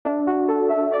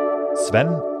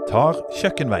Sven tar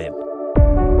kjøkkenveien.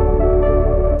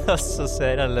 Så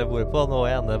ser alle bordet på, og nå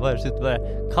ene bare slutter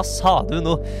bare, hva sa du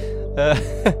nå?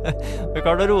 Vi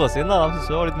klarte å roe oss inn da, jeg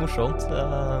synes det var litt morsomt.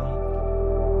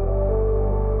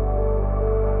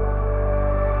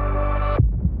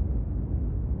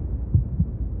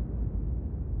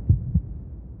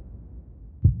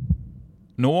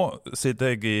 Nå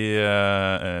sitter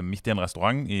jeg midt i en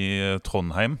restaurant i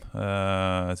Trondheim.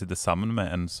 Jeg sitter sammen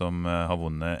med en som har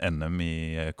vunnet NM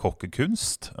i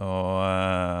kokkekunst. Og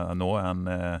nå er han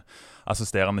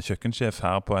assisterende kjøkkensjef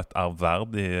her på et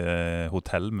ærverdig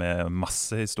hotell med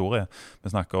masse historie.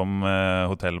 Vi snakker om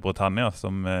Hotell Britannia,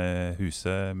 som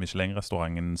huser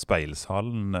Michelin-restauranten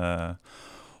Speilsalen.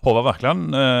 Håvard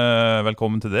Verkland,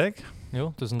 velkommen til deg. Jo,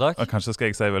 tusen takk. Og kanskje skal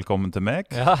jeg si velkommen til meg?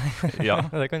 Ja, Ja.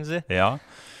 det kan du si. Ja.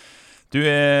 Du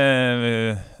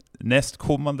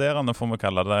nestkommanderende, får vi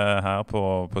kalle det, her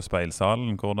på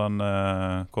Speilsalen. Hvordan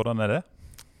det?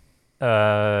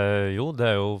 Jo,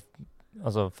 det jo,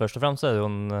 altså først og fremst er det jo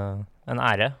en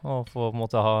ære å få på en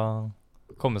måte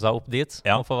komme seg opp dit,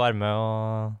 Ja. og få være med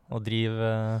og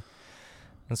drive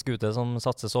en skute som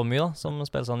satser så mye da, som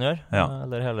Speilsalen gjør, Ja.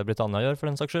 eller hele Britannia gjør for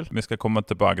den saks skyld. Vi skal komme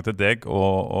tilbake til deg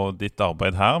og ditt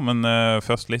arbeid her, men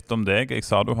først litt om deg. Jeg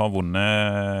sa du har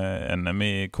vunnet NM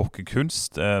i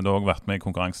kokkekunst. Du har også vært med i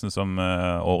konkurransen som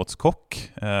årets kokk.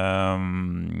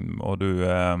 Og du...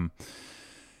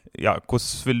 Ja,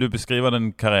 hvordan vil du beskrive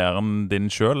den karrieren din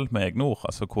selv med egne ord?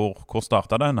 Altså, hvor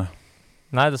startet det henne?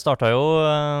 Nei, det startet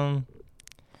jo...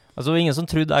 Altså, ingen som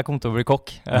trodde jeg kom til å bli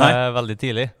kokk veldig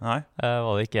tidlig. Nei?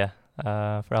 Var det ikke.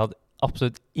 For jeg hadde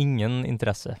absolutt ingen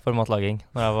interesse for matlaging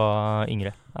når jeg var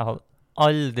yngre. Jeg hadde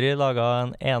aldri laget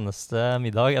en eneste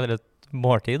middag eller et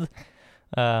måltid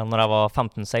når jeg var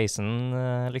 15-16,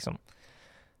 liksom.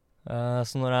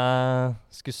 Så når jeg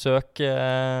skulle søke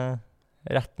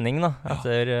retning da,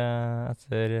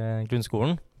 etter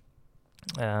grunnskolen,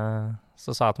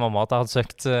 så sa jeg til mamma at jeg hadde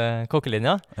søkt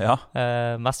kokkelinja. Ja.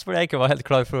 Mest fordi jeg ikke var helt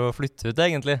klar for å flytte ut,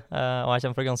 egentlig. Og jeg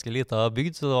kommer fra ganske lite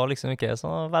bygd, så det var liksom ikke så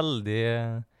veldig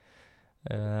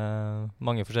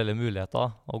mange forskjellige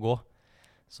muligheter å gå.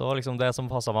 Så det var liksom det som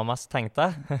passet meg mest, tenkte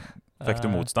jeg. Fikk du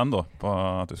motstand da, på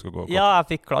at du skulle gå kokk? Ja, jeg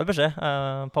fikk klar beskjed.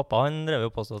 Pappa han drev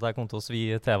jo på at jeg kom til å svi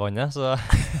tevannet, så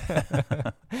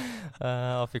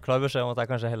jeg fikk klar beskjed om at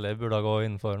jeg kanskje heller burde gå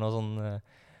innenfor noe sånn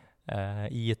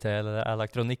IT eller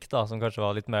elektronikk da, som kanskje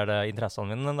var litt mer det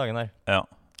interessene mine den dagen her. Ja.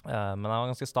 Men jeg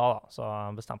var ganske sta da, så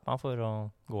jeg bestemte meg for å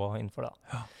gå innenfor det.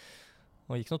 Ja.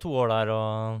 Og gikk nå 2 år der,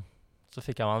 og så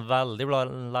fikk jeg meg en veldig bra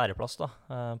læreplass da,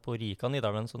 på Rika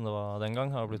Nidarven, som det var den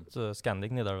gang. Jeg har blitt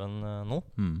Scandic Nidarven nå.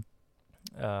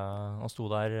 Og sto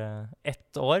der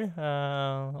 1 år,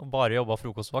 og bare jobbet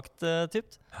frokostvakt,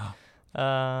 typt. Ja.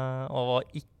 Og var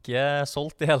ikke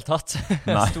solgt i hele tatt.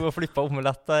 Nei. Sto og flippet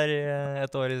omelett der i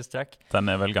 1 år i strekk. Den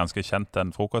vel ganske kjent,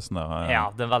 den frokosten der. Ja,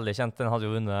 den er veldig kjent. Den hadde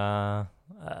jo vunnet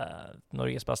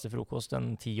Norges beste frokost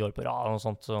 10 år på rad, og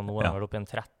sånt, så nå er den vel oppe i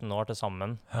 13 år til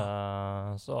sammen.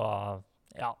 Så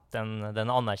ja, den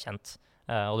er anerkjent.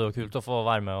 Og det var kult å få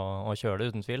være med og kjøre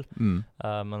det, uten tvil.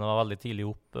 Men det var veldig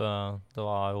tidlig opp. Det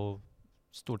var jo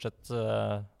stort sett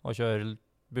å kjøre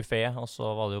buffet, og så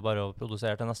var det jo bare å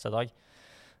produsere til neste dag.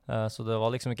 Så det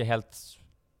var liksom ikke helt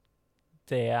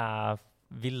det jeg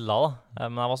ville da.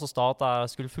 Men jeg var så sta at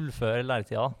jeg skulle fullføre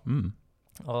læretida.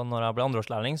 Og når jeg ble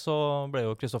andreårslærling, så ble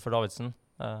jo Kristoffer Davidsen,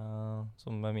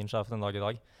 som er min sjef den dag i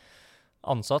dag,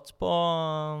 ansatt på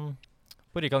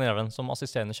Rika Nidarven som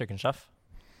assisterende kjøkkensjef.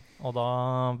 Og da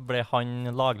ble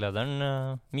han laglederen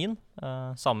min,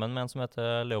 sammen med en som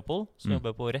heter Leopold, som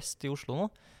jobber på Rest i Oslo nå,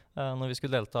 når vi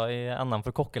skulle delta i NM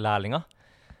for kokkelærlinger.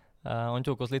 Og han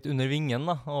tok oss litt under vingen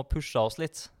da, og pushet oss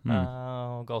litt,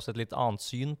 og ga oss et litt annet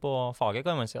syn på faget,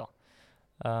 kan man si da.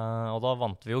 Og da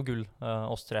vant vi jo gull,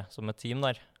 oss 3, som et team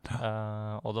der.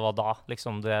 Og det var da,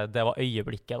 liksom, det var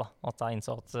øyeblikket da, at jeg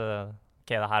innså at ok,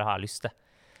 det her har jeg lyst til.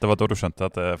 Det var da du skjønte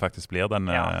at det faktisk blir den...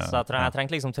 Ja, så jeg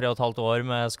trengte liksom 3,5 år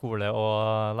med skole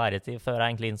og læretid før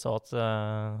jeg egentlig innså at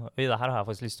det her har jeg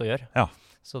faktisk lyst til å gjøre. Ja.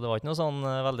 Så det var ikke noe sånn,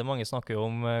 veldig mange snakker jo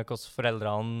om hvordan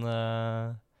foreldrene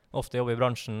ofte jobber i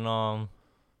bransjen, og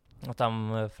at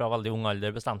de fra veldig ung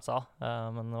alder bestemte seg.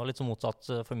 Men det var litt så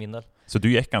motsatt for min del. Så du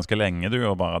gikk ganske lenge du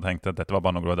og bare tenkte at dette var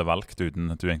bare noe du hadde valgt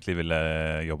uten at du egentlig ville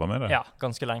jobbe med det? Ja,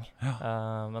 ganske lenge. Ja.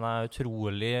 Men jeg er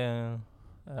utrolig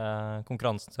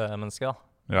konkurransemenneske da.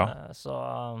 Ja. Så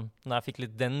når jeg fikk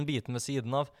litt den biten ved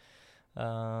siden av,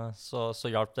 så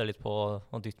hjalp det litt på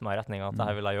å dytte meg i retning av at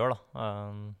dette vil jeg gjøre da.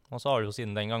 Og så har det jo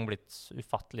siden den gang blitt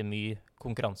ufattelig mye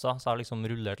konkurranser, så jeg har liksom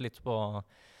rullert litt på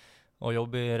å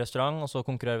jobbe i restaurant, og så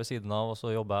konkurrere ved siden av, og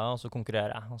så jobber jeg, og så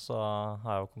konkurrerer jeg. Og så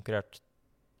har jeg jo konkurrert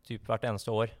typ hvert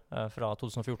eneste år fra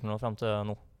 2014 og frem til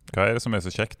nå. Hva er det som er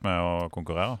så kjekt med å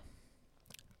konkurrere?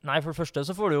 Nei, for det første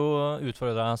så får du jo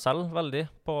utfordre deg selv veldig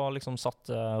på liksom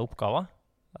satte oppgaver.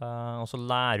 Og så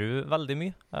lærer du veldig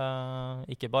mye.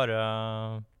 Ikke bare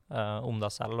om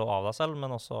deg selv og av deg selv,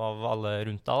 men også av alle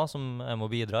rundt deg da, som er med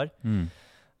og bidrar.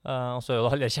 Og så er jo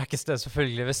det aller kjekkeste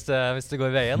selvfølgelig hvis det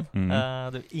går veien. Det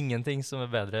er jo ingenting som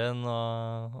er bedre enn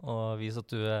å vise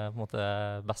at du er på en måte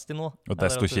best i noe. Og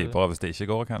desto kjipere hvis det ikke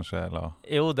går, kanskje? Eller?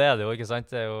 Jo, det er det jo, ikke sant?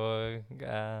 Det er jo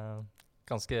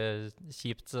ganske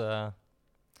kjipt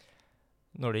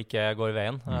når det ikke går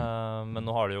veien. Men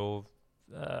nå har det jo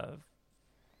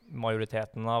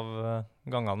majoriteten av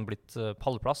gangene blitt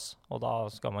pallplass, og da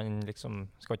skal man liksom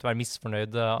skal ikke være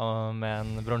misfornøyd med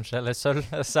en bronse eller sølv,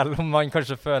 selv om man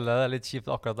kanskje føler det litt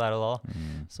kjipt akkurat der og da.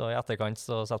 Så i etterkant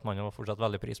så setter man jo fortsatt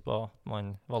veldig pris på at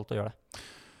man valgte å gjøre det.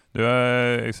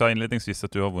 Jeg sa innledningsvis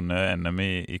at du har vunnet NM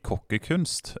i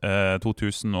kokkekunst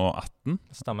 2018.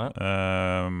 Stemmer.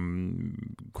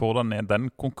 Hvordan er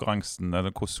den konkurransen,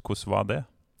 eller hvordan var det?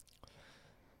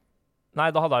 Nei,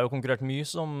 da hadde jeg jo konkurrert mye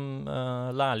som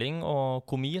lærling og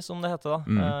komi, som det heter da,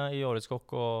 i Årets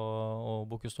kokk og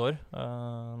Bocuse d'Or,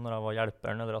 når jeg var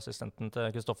hjelperen eller assistenten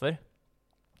til Kristoffer.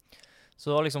 Så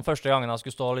det var liksom første gangen jeg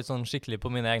skulle stå litt sånn skikkelig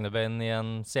på mine egne bein i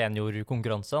en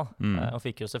seniorkonkurranse. Og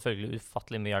fikk jo selvfølgelig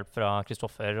ufattelig mye hjelp fra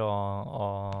Kristoffer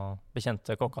og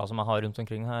bekjente kokker som jeg har rundt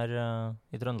omkring her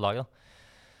i Trøndelag.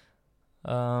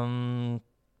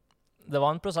 Det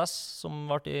var en prosess som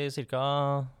varte i cirka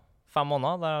 5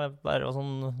 måneder, der jeg bare var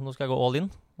sånn, nå skal jeg gå all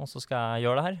in, og så skal jeg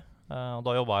gjøre det her. Og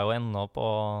da jobbet jeg jo enda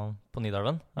på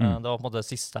Nidarven. Det var på en måte det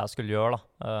siste jeg skulle gjøre da,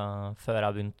 før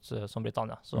jeg begynte som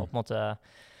Britannia. Så på en måte,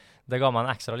 det ga meg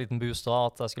en ekstra liten boost da,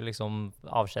 at jeg skulle liksom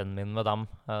avskjeden min med dem.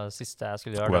 Det siste jeg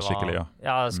skulle gjøre,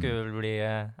 det skulle bli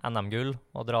NM-gull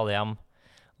og dra det hjem.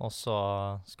 Og så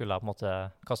skulle jeg på en måte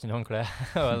kaste inn håndkle,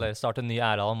 eller starte en ny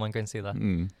æra, om man kan si det.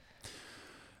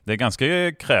 Det er ganske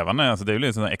krevende. Altså, det er jo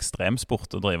litt sånn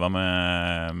ekstremsport å drive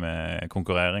med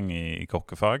konkurrering i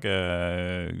kokkefag.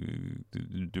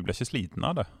 Du blir ikke sliten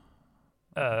av det?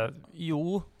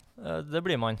 Jo, det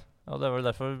blir man. Og det er vel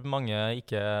derfor mange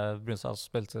ikke bryr seg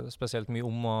spesielt mye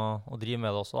om å drive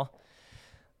med det også.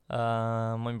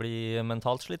 Man blir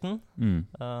mentalt sliten,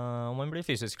 og man blir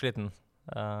fysisk sliten.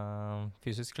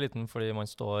 Fysisk sliten fordi man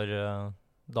står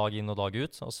dag inn og dag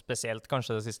ut, og spesielt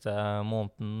kanskje det siste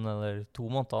måneden eller 2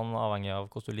 månedene, avhengig av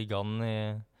hvordan du ligger an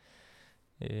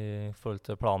i forhold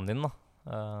til planen din da.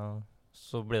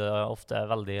 Så blir det ofte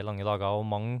veldig lange dager, og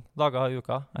mange dager i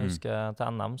uka. Jeg husker til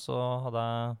NM så hadde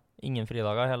jeg ingen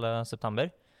fridager hele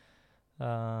september,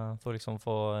 for liksom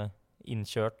få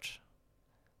innkjørt,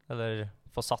 eller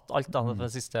få satt alt da,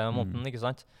 den siste måneden, ikke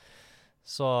sant?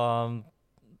 Så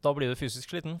da blir du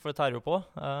fysisk sliten, for det tærer jo på.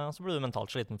 Så blir du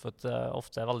mentalt sliten, for det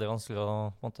ofte er veldig vanskelig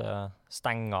å på en måte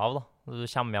stenge av. Da. Når du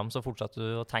kommer hjem, så fortsetter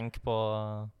du å tenke på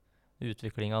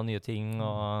utvikling av nye ting,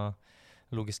 og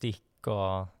logistikk,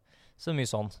 og så mye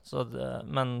sånn.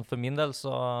 Men for min del,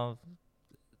 så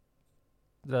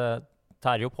det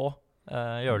tærer jo på,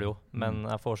 gjør det jo. Men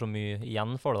jeg får så mye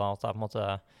igjen for det, da, at jeg på en måte,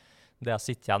 det jeg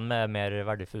sitter igjen med, er mer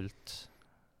verdifullt.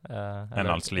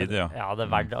 Enn alt slitt, ja. Ja, det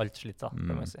er verdt alt slitt, da,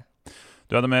 kan man si.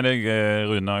 Du hadde med deg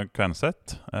Runa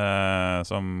Kvenseth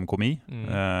som komi. Hun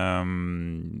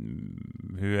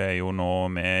er jo nå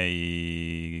med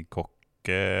i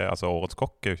altså Årets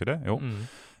kokk, er jo ikke det? Jo.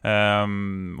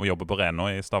 Og jobber på Rena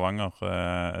i Stavanger.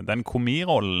 Den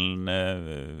komirollen,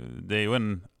 det er jo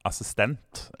en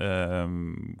assistent.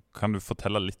 Kan du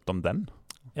fortelle litt om den?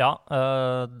 Ja,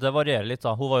 det varierer litt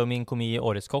da. Hun var jo min komi i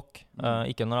Årets kokk,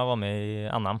 ikke når jeg var med i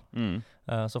NM.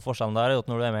 Så forskjellen der er jo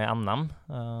at når du er med i NM,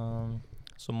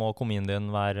 så må komien din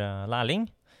være lærling,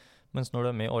 mens når du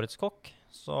er med i Årets kokk,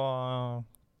 så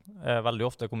er veldig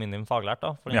ofte komien din faglært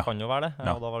da, for den kan jo være det,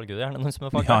 og da velger du gjerne noen som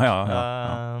er faglært.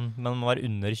 Men den må være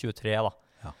under 23 da.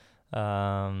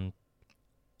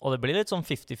 Og det blir litt sånn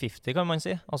 50-50 kan man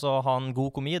si. Altså å ha en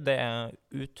god komi, det er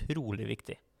utrolig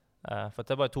viktig. For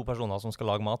det er bare 2 personer som skal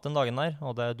lage mat den dagen der,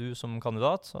 og det er du som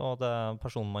kandidat, og det er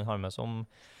personen man har med som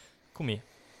komi.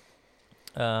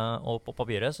 Og på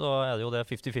papiret så er det jo det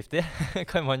 50-50,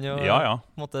 kan man jo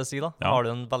måtte si da. Har du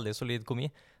en veldig solid komi,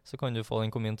 så kan du få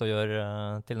den komien til å gjøre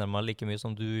tilnærmet like mye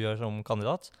som du gjør som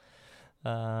kandidat.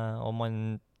 Og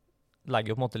man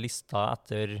legger jo på en måte lista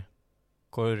etter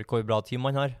hvor bra team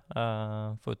man har.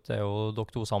 For det er jo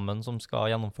dere 2 sammen som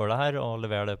skal gjennomføre det her og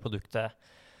levere det produktet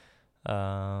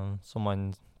som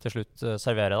man til slutt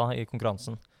serverer da, i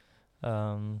konkurransen.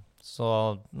 Så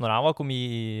når jeg var komi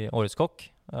i Årets kokk,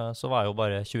 så var jeg jo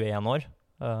bare 21 år,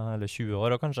 eller 20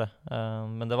 år kanskje.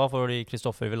 Men det var fordi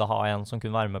Kristoffer ville ha en som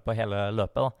kunne være med på hele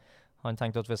løpet da. Han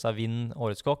tenkte at hvis jeg vinner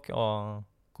Årets kokk, og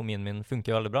komien min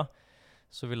funker veldig bra,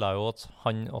 så vil jeg jo at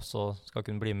han også skal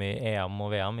kunne bli med i EM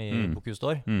og VM i Bocuse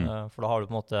d'Or. For da har du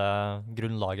på en måte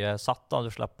grunnlaget satt, da. Du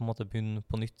slipper på en måte begynne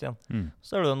på nytt igjen.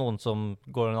 Så er det jo noen som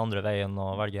går den andre veien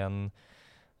og velger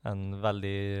en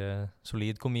veldig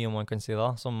solid komi, om man kan si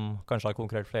da, som kanskje har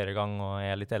konkurrert flere ganger og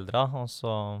er litt eldre, og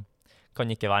så kan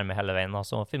ikke være med hele veien, da.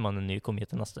 Så finner man en ny komi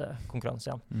til neste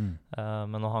konkurranse igjen.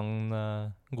 Men å ha en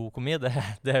god komi, det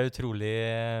er utrolig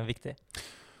viktig.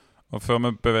 Og før vi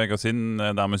beveger oss inn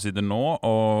der vi sitter nå,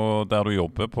 og der du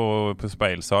jobber på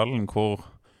speilsalen, hvor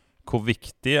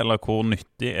viktig eller hvor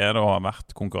nyttig er det å ha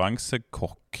vært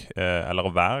konkurransekokk, eller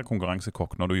å være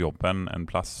konkurransekokk når du jobber en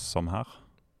plass som her?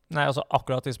 Nei, altså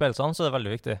akkurat i speilsalen så er det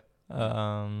veldig viktig.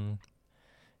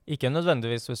 Ikke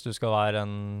nødvendigvis hvis du skal være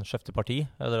en sjef de parti,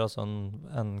 eller altså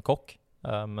en kokk,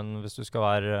 men hvis du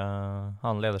skal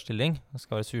ha en lederstilling,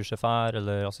 skal være sursjef her,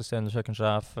 eller assisterende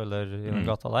kjøkkensjef, eller i den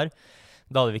gata der,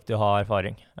 da er det viktig å ha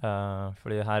erfaring.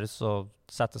 Fordi her så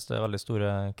settes det veldig store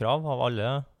krav av alle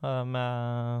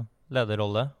med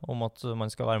lederrolle om at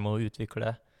man skal være med å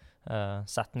utvikle,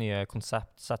 sette nye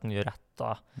konsept, sette nye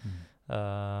retter.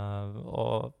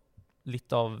 Og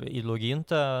litt av ideologien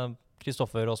til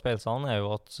Kristoffer og Speilsalen er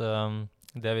jo at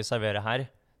det vi serverer her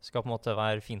skal på en måte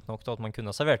være fint nok til at man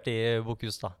kunne ha servert i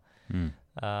Bocuse da.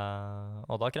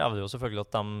 Og da krever det jo selvfølgelig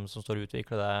at de som står og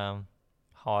utvikler det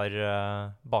har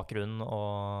bakgrunn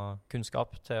og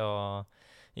kunnskap til å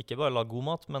ikke bare lage god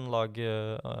mat, men lage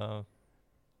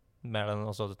mer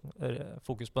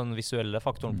fokus på den visuelle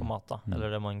faktoren på mat, da, eller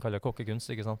det man kaller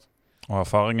kokkekunst, ikke sant? Og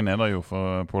erfaringen er der jo,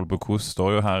 for Paul Bocuse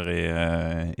står jo her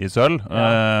i sølv.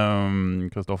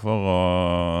 Kristoffer,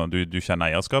 og du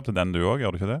kjenner eierskap til den du også,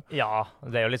 gjør du ikke det? Ja,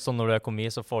 det er jo litt sånn når du er komi,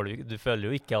 så du føler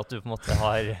jo ikke at du på en måte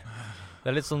har... Det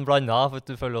er litt sånn blandet, for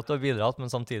du føler at du har bidratt, men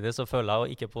samtidig så føler jeg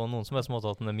jo ikke på noen som helst måte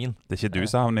at den er min. Det er ikke du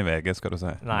som havner i VG, skal du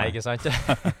si. Nei, ikke sant?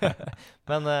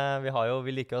 Men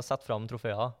vi liker å sette frem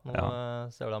trofeer. Nå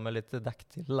ser vi dem litt dekk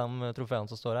til de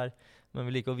trofeene som står her. Men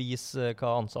vi liker å vise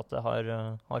hva ansatte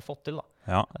har fått til,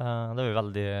 da. Det er vi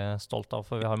veldig stolt av,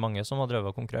 for vi har mange som har drevet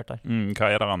og konkurrert her.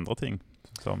 Hva er det andre ting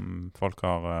som folk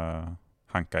har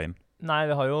hanket inn? Nei,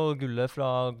 vi har jo gullet fra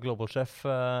Global Chef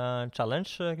Challenge.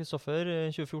 Kristoffer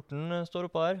 2014 står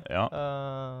oppe her.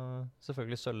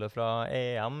 Selvfølgelig sølvet fra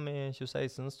EM i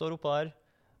 2016 står oppe her.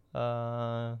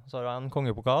 Så har vi en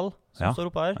kongepokal som står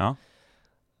oppe her.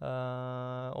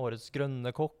 Årets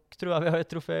grønne kokk tror jeg vi har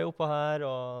et trofé oppe her.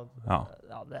 Og,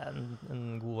 det er en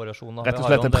god variasjon. Da. Rett og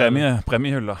slett en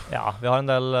premiehylle. Ja, vi har en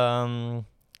del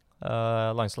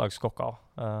landslagskokker.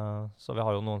 Så vi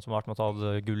har jo noen som har vært med å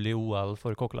ta gull i OL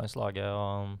for kokkelandslaget.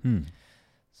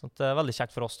 Så det er veldig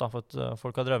kjekt for oss, da, for at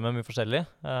folk har drevet med mye forskjellig.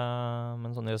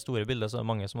 Men sånn i det store bildet så er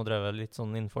det mange som har drevet litt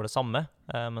sånn innenfor det samme,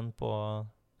 men på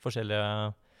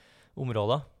forskjellige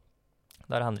områder.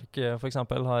 Der Henrik for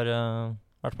eksempel har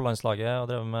vært på landslaget og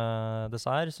drevet med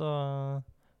dessert, så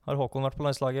har Håkon vært på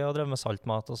landslaget og drevet med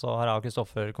saltmat, og så har jeg og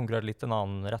Kristoffer konkurrert litt i en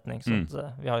annen retning. Så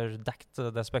vi har dekt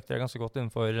det spektret ganske godt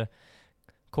innenfor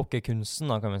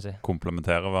kokkekunsten, da, kan man si.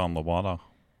 Komplementerer hverandre bra der?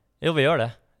 Jo, vi gjør det.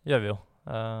 Gjør vi jo.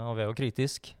 Og vi er jo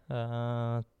kritisk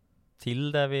til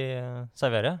det vi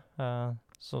serverer.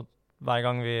 Så hver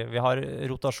gang vi har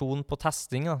rotasjon på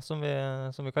testing, da, som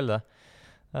vi kaller det,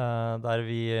 der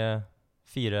vi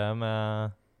 4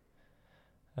 med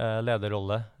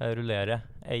lederrolle rullerer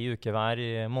en uke hver i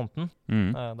måneden,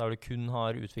 der du kun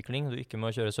har utvikling, du ikke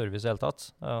må kjøre service i hele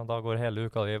tatt. Da går hele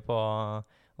uka di på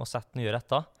å sette nye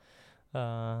retter.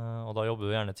 Og da jobber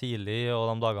du gjerne tidlig, og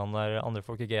de dagene der andre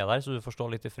folk ikke er der, så du får stå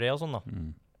litt i fred og sånn da.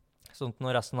 Sånn at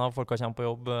når resten av folka kommer på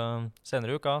jobb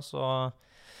senere i uka, så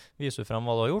viser du frem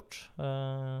hva du har gjort.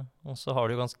 Og så har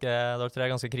du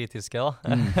 3 ganske kritiske da,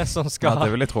 som skal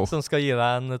gi deg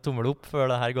en tommel opp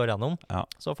før det her går gjennom.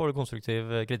 Så får du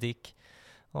konstruktiv kritikk,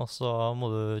 og så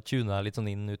må du tune deg litt sånn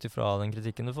inn ut ifra den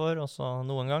kritikken du får, og så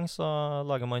noen gang så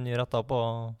lager man nye retter på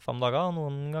 5 dager, og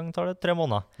noen gang tar det 3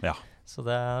 måneder. Så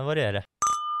det varierer.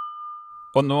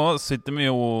 Og nå sitter vi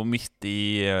jo midt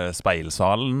i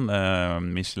speilsalen.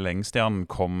 Michelin-stjernen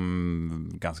kom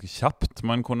ganske kjapt,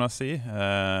 man kunne si.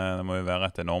 Det må jo være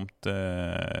et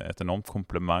enormt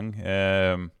kompliment.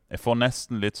 Jeg får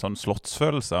nesten litt sånn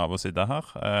slottsfølelse av å sitte her.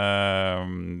 Har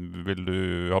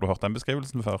du hørt den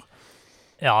beskrivelsen før?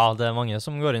 Ja, det er mange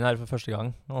som går inn her for første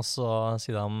gang, og så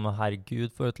sier de,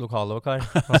 herregud, for et lokale dere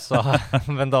har.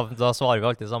 Men da svarer vi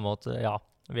alltid samme at ja,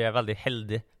 vi er veldig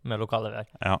heldige med lokalet vi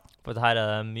har. For her er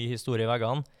det mye historie i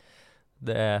veggene.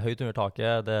 Det er høyt under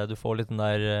taket, du får litt den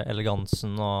der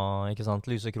elegansen, og ikke sant,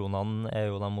 lysekronene er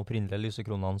jo de opprinnelige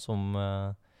lysekronene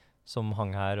som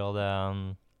hang her, og det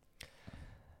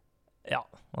Ja,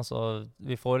 altså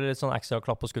vi får litt sånn ekstra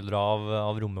klapp på skuldra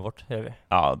av rommet vårt, gjør vi.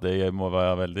 Ja, det må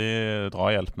være veldig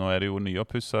drahjelp. Nå er det jo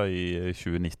nyoppusset i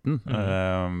 2019.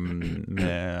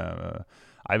 Med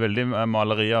veldig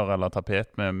malerier, eller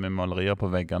tapet med malerier på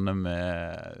veggene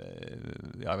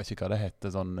med, jeg vet ikke hva det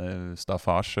heter, sånn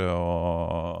staffasje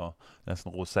og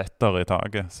nesten rosetter i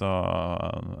taket. Så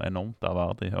enormt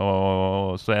ærverdig.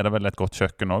 Og så er det vel et godt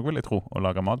kjøkken også, vil jeg tro, å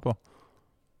lage mat på.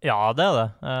 Ja, det er det.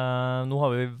 Nå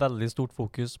har vi veldig stort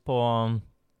fokus på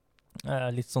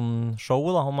litt sånn show,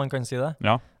 da, om man kan si det.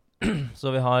 Ja. Så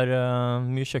vi har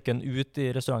mye kjøkken ut i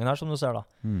restauranten her, som du ser da.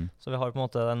 Så vi har på en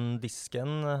måte den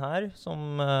disken her,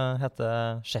 som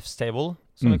heter Chef's Table,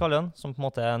 som vi kaller den. Som på en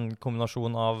måte er en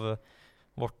kombinasjon av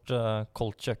vårt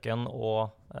koldt kjøkken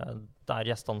og der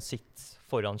gjestene sitter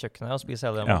foran kjøkkenet og spiser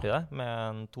hele måltidet,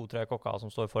 med 2-3 kokker som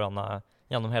står foran deg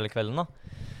gjennom hele kvelden da.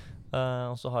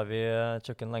 Og så har vi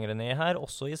kjøkken lenger ned her,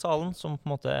 også i salen, som på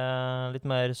en måte er litt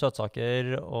mer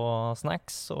søtsaker og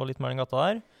snacks, og litt mer den gata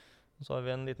der. Så har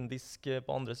vi en liten disk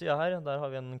på andre siden her, der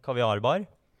har vi en kaviarbar.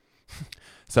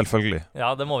 Selvfølgelig.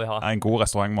 Ja, det må vi ha. En god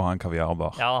restaurant må ha en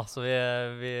kaviarbar. Ja, så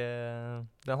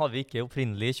den hadde vi ikke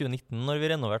opprinnelig i 2019 når vi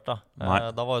renoverte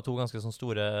da. Da var jo 2 ganske sånn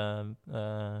store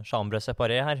chambre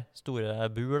séparé her, store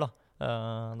bur da,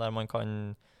 der man kan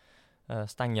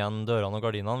stenge igjen dørene og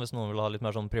gardinene hvis noen vil ha litt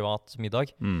mer sånn privat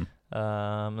middag.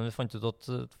 Men vi fant ut at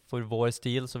for vår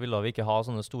stil så ville vi ikke ha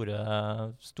sånne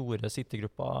store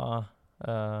sittegrupper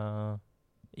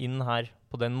inn her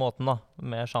på den måten da,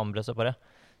 med chambre séparé.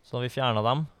 Så vi fjernet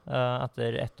dem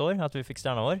etter 1 år, etter vi fikk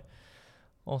stjernet vår.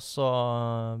 Og så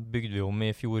bygde vi om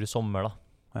i fjor sommer da.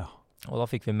 Ja. Og da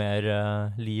fikk vi mer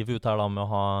liv ut her da med å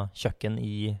ha kjøkken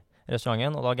i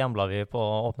restauranten, og da gamblet vi på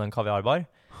å åpne en kaviarbar.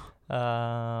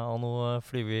 Og nå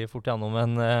flyr vi fort gjennom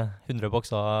 100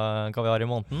 bokser kaviar i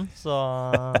måneden,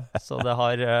 så det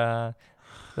har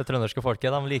det trønderske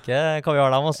folket, de liker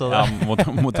kaviar dem også. Ja,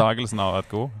 mottagelsen har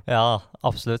vært god. Ja,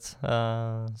 absolutt.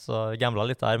 Så jeg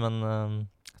gamblet litt der, men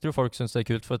jeg tror folk synes det er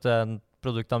kult, for det er et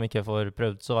produkt de ikke får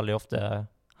prøvd så veldig ofte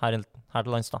her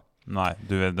til lands da. Nei,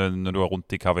 når du er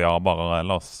rundt i kaviarbarer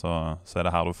ellers, så er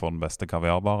det her du får den beste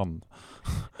kaviarbaren.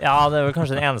 Ja, det er vel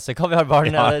kanskje den eneste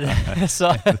kaviarbaren,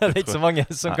 så det er ikke så mange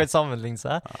som kan sammenligne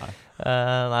seg.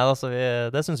 Nei, altså,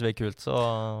 det synes vi er kult,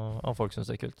 og folk synes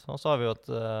det er kult. Og så har vi jo et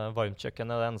varmtkjøkken,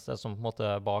 det er det eneste som på en måte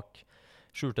er bak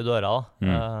skjulte dører da.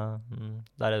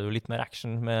 Der er det jo litt mer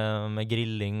action med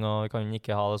grilling, og vi kan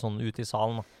ikke ha det sånn ute i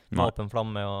salen da, med åpen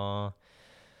flamme og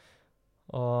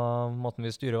måten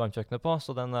vi styrer varmkjøkkenet på,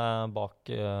 så den er bak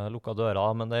lukka døra,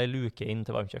 men det er luke inn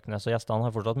til varmkjøkkenet, så gjestene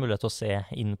har fortsatt mulighet til å se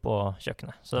inn på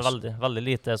kjøkkenet. Så det er veldig, veldig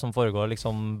lite som foregår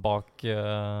liksom bak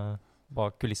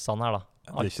kulissene her da.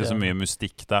 Det er ikke så mye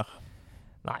mystikk der.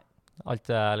 Nei,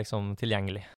 alt er liksom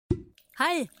tilgjengelig.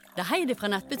 Hei, det er Heidi fra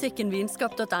nettbutikken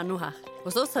vinskap.no her.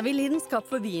 Hos oss har vi lidenskap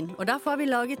for vin, og derfor har vi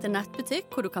laget en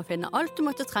nettbutikk hvor du kan finne alt du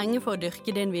måtte trenge for å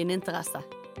dyrke din vininteresse.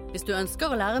 Hvis du ønsker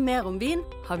å lære mer om vin,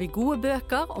 har vi gode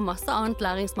bøker og masse annet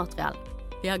læringsmateriell.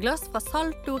 Vi har glass fra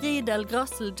Salto, Riedel,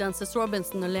 Grassel, Jancis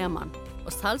Robinson og Lehmann.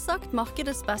 Og selvsagt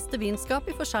markedets beste vinskap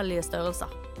i forskjellige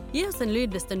størrelser. Gi oss en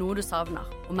lyd hvis det er noe du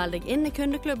savner, og meld deg inn i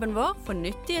kundeklubben vår for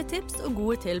nyttige tips og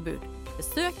gode tilbud.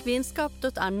 Besøk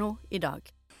vinskap.no i dag.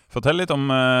 Fortell litt om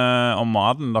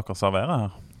maten dere serverer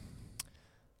her.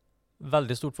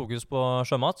 Veldig stort fokus på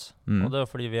sjømat, og det er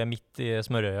fordi vi er midt i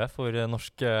smørøyet for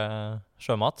norsk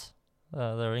sjømat.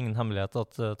 Det er jo ingen hemmelighet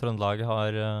at Trøndelag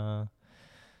har,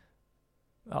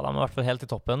 ja, de er i hvert fall helt i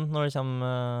toppen når det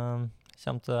kommer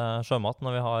til sjømat,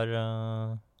 når vi har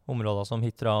områder som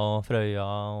Hitra og Frøya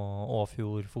og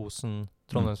Åfjord, Fosen,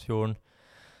 Trondheimsfjorden.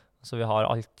 Så vi har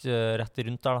alt rett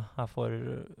rundt der da. Her får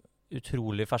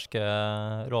utrolig ferske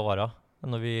råvarer.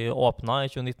 Når vi åpnet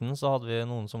i 2019 så hadde vi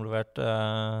noen som leverte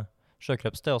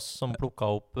sjøkreps til oss, som plukket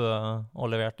opp og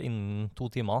leverte innen 2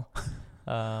 timer.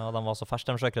 Og de var så ferske,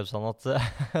 de sjøkrepsene,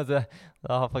 at det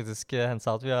har faktisk hendt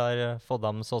seg at vi har fått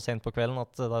dem så sent på kvelden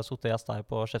at det har suttet gjester her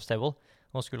på Chef's Table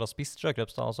og skulle ha spist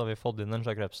sjøkreps da, og så har vi fått inn den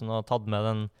sjøkrepsen og tatt med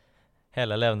den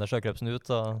hele levende sjøkrepsen ut,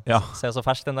 og se så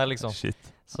fersk den der, liksom.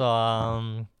 Shit. Så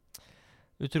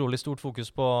utrolig stort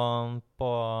fokus på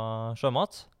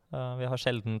sjømat. Vi har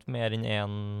sjelden mer enn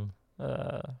en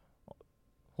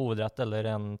hovedrett eller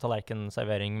en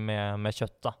tallerkenservering med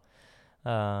kjøtt da.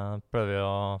 Prøver vi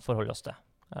å forholde oss til.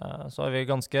 Så er vi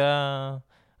ganske,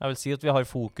 jeg vil si at vi har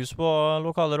fokus på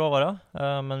lokale råvarer,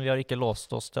 men vi har ikke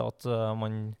låst oss til at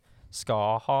man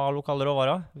skal ha lokale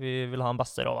råvarer. Vi vil ha den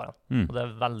beste råvaren, og det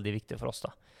er veldig viktig for oss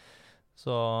da.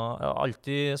 Så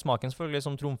alltid smaken selvfølgelig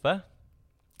som trumfer,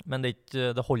 men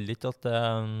det holder ikke at det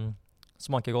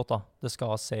smaker godt da. Det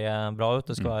skal se bra ut,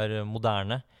 det skal være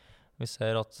moderne. Vi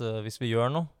ser at hvis vi gjør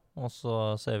noe, og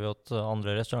så ser vi at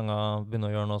andre restauranter begynner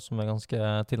å gjøre noe som ganske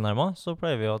tilnærmet, så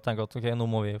pleier vi å tenke at ok, nå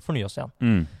må vi fornye oss igjen.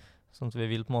 Sånn at vi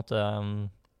vil på en måte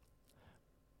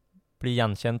bli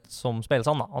gjenkjent som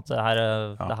Speilsand, da. At det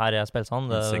her Speilsand,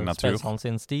 det Speilsand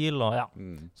sin stil, og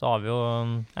så har vi jo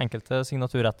enkelte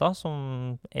signaturretter som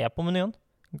på menyen,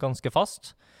 ganske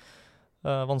fast.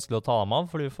 Vanskelig å ta dem av,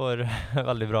 fordi vi får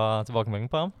veldig bra tilbakemelding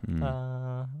på dem.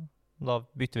 Da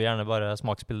bytter vi gjerne bare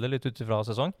smaksbildet litt ut fra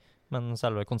sesong, men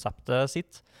selve konseptet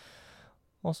sitt.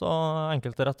 Og så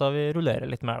enkelte retter vi rullerer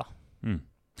litt mer, da.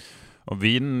 Og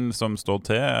vinen som står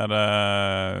til, er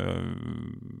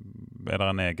det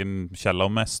en egen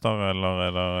kjellermester, eller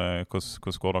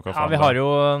hvordan går dere frem? Ja, vi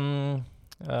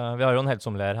har jo en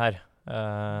heltsommelier her.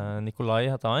 Nikolai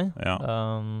heter han. Ja.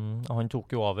 Han tok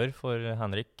jo over for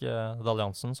Henrik Dahl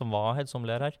Jansen, som var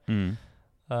heltsommelier her.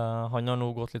 Han har nå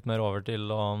gått litt mer over til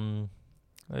å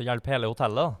hjelpe hele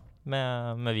hotellet da,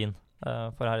 med vin.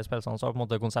 For her i Speilsand så har på en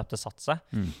måte konseptet satt seg.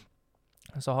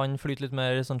 Så han flyter litt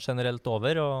mer sånn generelt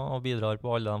over og bidrar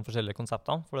på alle de forskjellige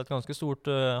konseptene. For det et ganske stort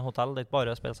hotell, det ikke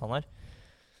bare Speilsand her.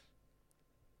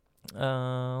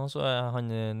 Og så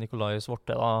han Nikolai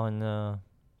Svorte da,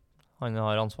 han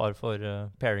har ansvar for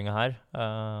pairinga her.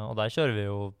 Og der kjører vi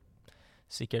jo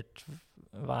sikkert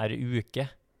hver uke.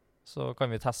 Så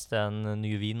kan vi teste en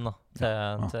ny vin da,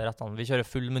 til rettene. Vi kjører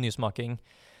full menysmaking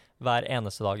hver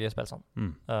eneste dag i Speilsand.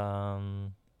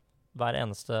 Hver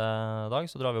eneste dag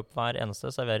så drar vi opp hver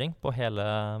eneste servering på hele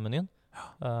menyen.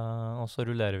 Og så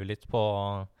rullerer vi litt på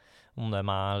om det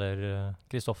meg, eller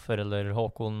Kristoffer, eller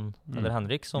Håkon, eller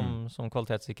Henrik som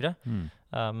kvalitetssikre.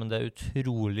 Men det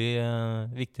utrolig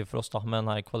viktig for oss da med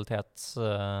denne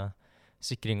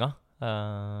kvalitetssikringen.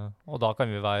 Og da kan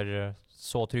vi være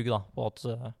så trygge da, på at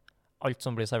alt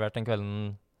som blir servert den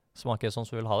kvelden smaker sånn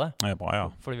som vi vil ha det. Det bra, ja.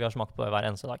 Fordi vi har smakt på det hver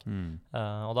eneste dag.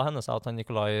 Og da hender det seg at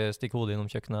Nikolai stikker hodet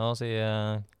innom kjøkkenet og sier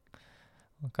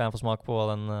kan jeg få smake på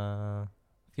den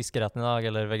fiskeretten i dag,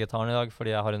 eller vegetaren i dag,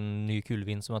 fordi jeg har en ny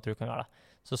kulvin som jeg tror kan være det.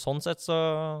 Så sånn sett så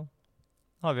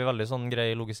har vi veldig sånn grei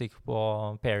logistikk på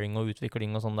pairing og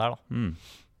utvikling og sånn der da.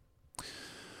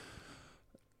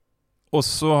 Og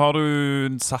så har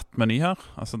du satt meny her.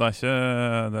 Altså det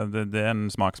er en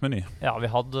smaksmeny. Ja, vi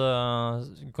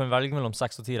kunne velge mellom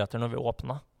 6 og 10 retter når vi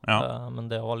åpnet.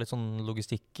 Men det var litt sånn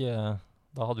logistikk.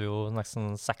 Da hadde vi jo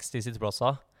nesten 60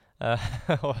 sitteplasser.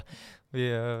 Og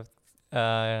vi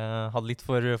hadde litt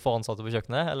for få ansatte på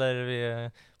kjøkkenet.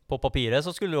 Eller på papiret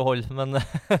så skulle det jo holde, men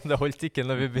det holdt ikke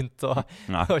når vi begynte å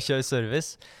kjøre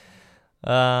service.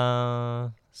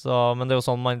 Men det er jo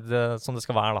sånn det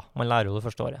skal være da. Man lærer jo det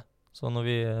første året. Så når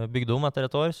vi bygde om etter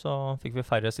et år, så fikk vi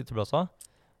færre sitteplasser.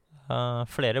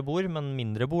 Flere bord, men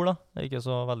mindre bord da. Ikke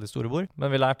så veldig store bord.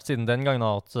 Men vi lærte siden den gangen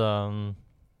at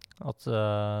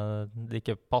det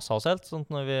ikke passet oss helt. Sånn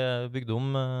at når vi bygde om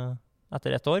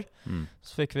etter et år,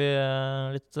 så fikk vi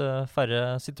litt færre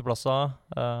sitteplasser.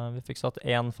 Vi fikk satt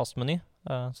 1 fast meny,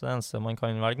 så det eneste man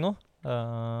kan velge nå.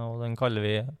 Og den kaller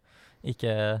vi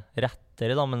ikke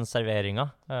rettere da, men serveringer.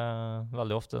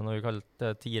 Veldig ofte når vi kaller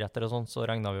det 10 retter og sånt, så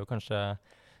regner vi jo kanskje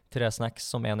 3 snacks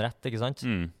som 1 rett, ikke sant?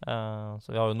 Så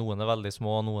vi har jo noen veldig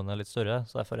små, og noen litt større,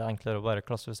 så derfor er det enklere å bare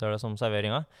klassifisere det som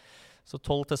serveringer. Så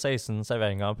 12-16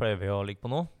 serveringer pleier vi å ligge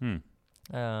på nå.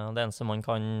 Det eneste man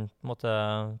kan måtte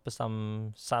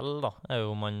bestemme selv da, er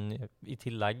jo man i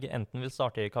tillegg enten vil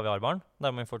starte i kaviarbaren,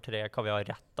 der man får 3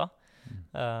 kaviarretter.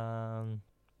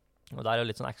 Og det er jo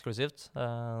litt sånn eksklusivt.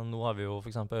 Nå har vi jo for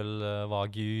eksempel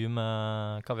wagyu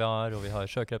med kaviar, og vi har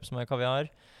sjøkreps med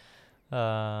kaviar.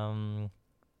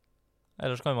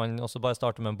 Ellers kan man også bare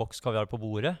starte med en boks kaviar på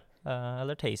bordet,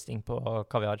 eller tasting på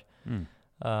kaviar.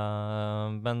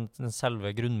 Men den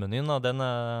selve grunnmenyen, da, den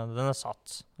er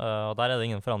satt. Og der er det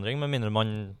ingen forandring, med mindre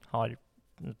man har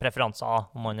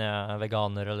preferanser, om man er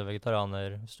veganer eller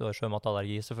vegetarianer. Hvis du har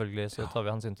sjømatallergi, selvfølgelig, så tar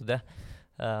vi hensyn til det.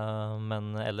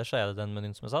 Men ellers så er det den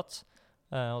menyen som er satt,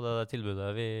 og det er det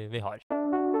tilbudet vi har.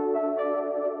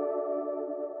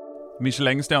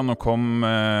 Michelin-stjerner kom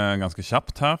ganske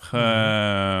kjapt her.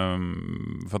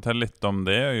 Fortell litt om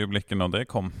det øyeblikket når det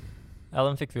kom. Ja,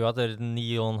 den fikk vi jo etter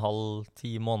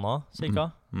 9,5-10 måneder,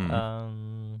 cirka.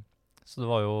 Så det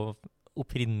var jo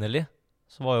opprinnelig,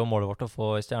 så var jo målet vårt å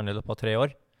få en stjerne i løpet av 3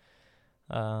 år.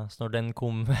 Så når den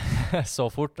kom så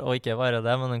fort, og ikke bare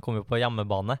det, men den kom jo på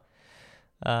hjemmebane,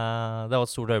 det var et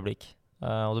stort øyeblikk,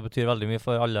 og det betyr veldig mye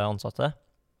for alle ansatte.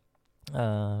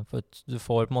 For du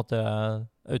får på en måte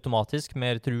automatisk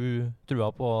mer trua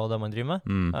på det man driver med.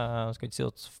 Jeg skal ikke si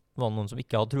at det var noen som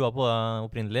ikke hadde trua på det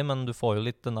opprinnelig, men du får jo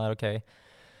litt den der, ok,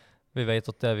 vi vet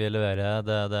at det vi leverer,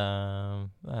 det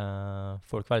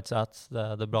folk verdsetter,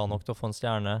 det er bra nok til å få en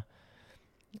stjerne.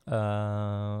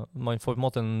 man får på en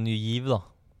måte en ny giv, da.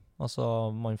 Altså,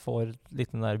 man får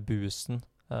litt den der boosten.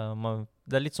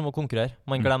 Det litt som å konkurrere.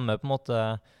 Man glemmer på en måte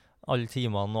alle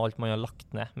timene og alt man har lagt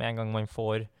ned med en gang man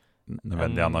får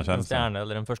en stjerne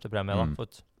eller en førstepremie. Da. For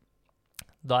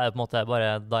da er det på en måte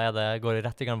bare, går det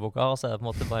rett i glemmeboka, og så er det på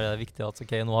en måte bare viktig at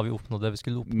ok, nå har vi oppnådd det vi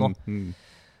skulle oppnå.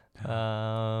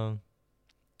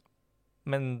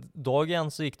 Men dog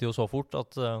igjen så gikk det jo så fort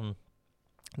at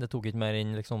det tok ikke mer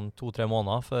enn liksom 2-3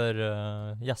 måneder før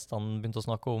gjestene begynte å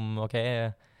snakke om ok,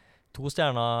 2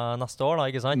 stjerner neste år da,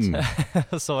 ikke sant?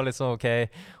 Så liksom ok,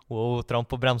 wow, tramp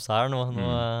på bremsa her nå,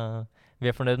 vi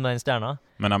er fornøyd med den stjerna.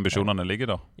 Men ambisjonene ligger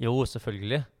da? Jo,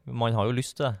 selvfølgelig. Man har jo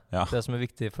lyst til det. Ja. Det som er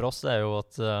viktig for oss er jo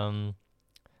at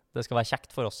det skal være kjekt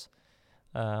for oss.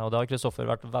 Og det har Kristoffer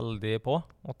vært veldig på,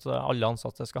 at alle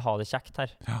ansatte skal ha det kjekt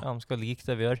her. Ja. De skal like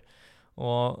det vi gjør.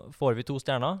 Og får vi 2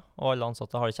 stjerner, og alle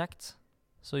ansatte har det kjekt,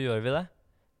 så gjør vi det.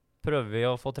 Prøver vi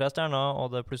å få 3 stjerner,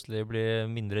 og det plutselig blir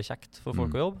mindre kjekt for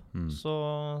folk å jobbe, så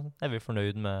er vi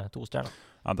fornøyd med 2 stjerner.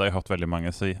 Ja, det har jeg hørt veldig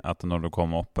mange si, at når du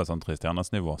kommer opp på et sånn 3-stjerners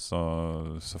nivå, så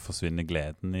forsvinner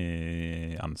gleden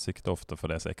i ansiktet ofte, for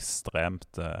det er så ekstremt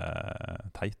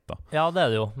teit da. Ja, det er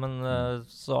det jo, men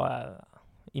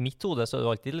i mitt hode så er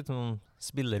det alltid litt sånn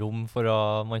spillerom for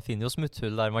man finner jo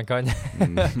smutthull der man kan.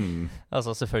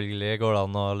 Altså selvfølgelig går det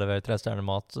an å levere 3-stjerner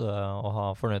mat og ha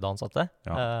fornøyde ansatte.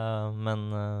 Ja. Men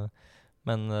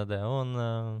det er jo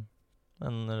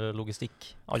en logistikk,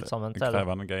 alt sammen.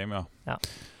 Krevende game, ja.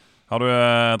 Har du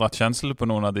dratt kjensel på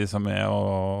noen av de som er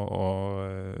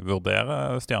og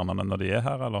vurderer stjernene når de er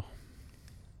her, eller?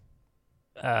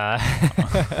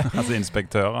 Altså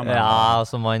inspektørene? Ja,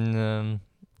 altså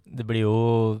det blir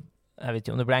jo, jeg vet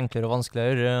ikke om det blir enklere og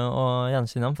vanskeligere å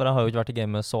gjenkjenne dem, for jeg har jo ikke vært i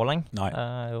gamet så lenge. Nei. Jeg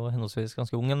er jo henholdsvis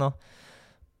ganske ung ennå.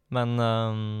 Men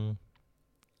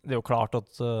det er jo klart at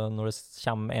når det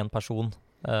kommer en person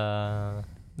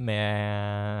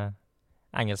med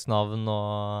engelsknavn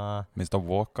og Mr.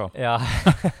 Walker. Ja.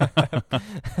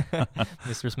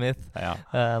 Mr. Smith. Ja.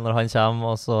 Når han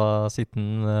kommer, og så sitter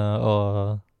han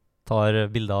og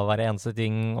tar bilder av hver eneste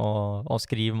ting og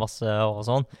skriver masse og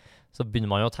sånn, så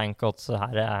begynner man jo å tenke at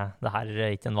det her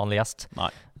er ikke en vanlig gjest. Nei.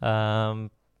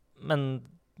 Men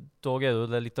dog er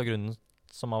det litt av grunnen,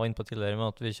 som jeg var inne på tidligere,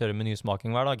 med at vi kjører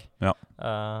menysmaking hver dag. Ja.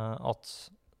 At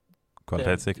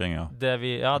kvalitetssikring, ja. Det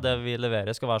vi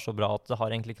leverer skal være så bra at det har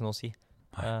egentlig ikke noe å si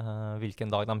hvilken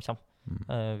dag de kommer.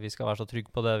 Vi skal være så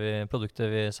trygge på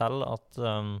produktet vi selger, at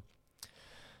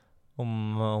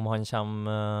om han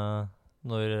kommer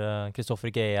når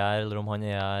Kristoffer ikke er her, eller om han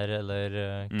er her, eller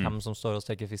hvem som står og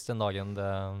steker fisk den dagen,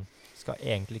 det skal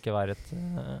egentlig ikke være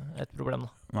et problem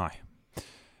da. Nei.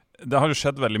 Det har jo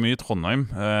skjedd veldig mye i Trondheim.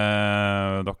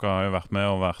 Dere har jo vært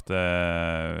med og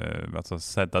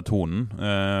sett av tonen,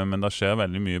 men det skjer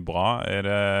veldig mye bra.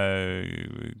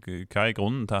 Hva er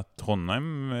grunnen til at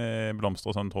Trondheim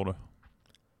blomstrer sånn, tror du?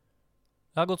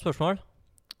 Ja, godt spørsmål.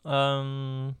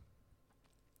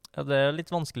 Ja, det er litt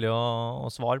vanskelig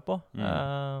å svare på.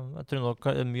 Jeg tror nok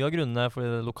mye av grunnen er fordi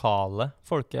det lokale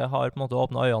folket har på en måte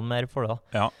åpnet øynene mer for det.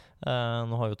 Ja.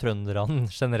 Nå har jo trønderne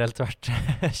generelt vært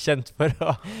kjent for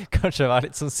å kanskje være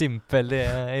litt sånn simpel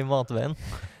i matveien.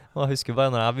 Og jeg husker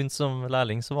bare når jeg begynte som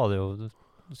lærling, så var det jo,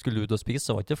 skulle ut og spise,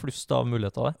 så var det ikke flust av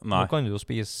muligheter det. Nå kan du jo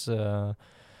spise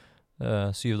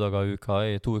 7 dager i uka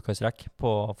i 2 ukers rekk på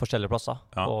forskjellige plasser,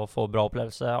 og få bra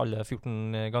opplevelse alle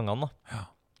 14 gangene da. Ja.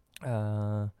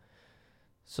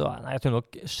 Så nei, jeg tror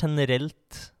nok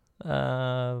generelt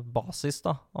basis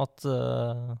da, at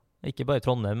ikke bare i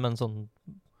Trondheim, men sånn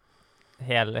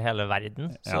hele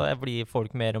verden, så blir folk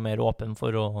mer og mer åpne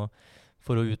for å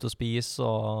ut og spise,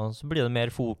 og så blir det mer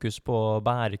fokus på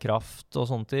bærekraft og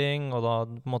sånne ting, og da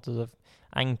på en måte det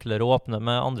enklere å åpne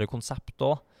med andre konsept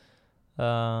også.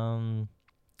 Man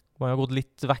har gått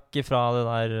litt vekk fra det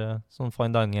der sånn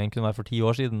fine dining kunne være for 10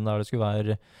 år siden, der det skulle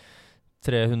være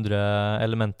 300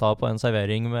 elementer på en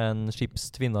servering med en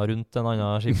chips tvinnet rundt en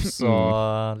annen chips,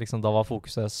 og liksom da var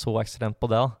fokuset så ekstremt på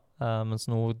det da. Mens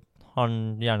nå har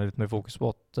han gjerne litt mer fokus på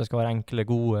at det skal være enkle,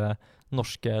 gode,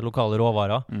 norske, lokale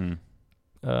råvarer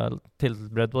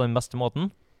tilberedt på den beste måten.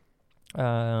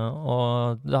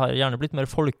 Og det har gjerne blitt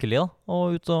mer folkelig da, å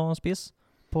ut og spise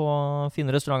på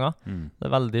fine restauranter. Det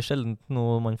er veldig sjeldent nå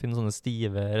man finner sånne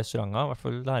stive restauranter, i hvert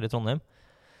fall her i Trondheim.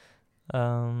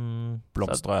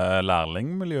 Blomstrer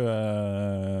lærlingmiljøet,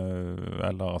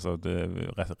 eller altså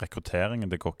rekrutteringen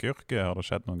til kokkeyrket, har det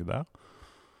skjedd noe der?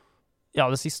 Ja,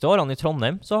 de siste årene i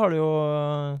Trondheim så har det jo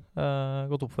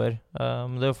gått opp for.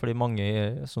 Men det er jo fordi mange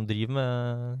som driver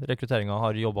med rekrutteringen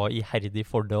har jobbet iherdig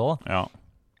for det også. Ja.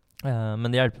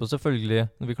 Men det hjelper jo selvfølgelig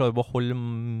når vi klarer å beholde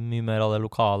mye mer av det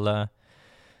lokale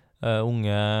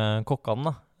unge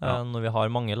kokkene, da, Ja. når vi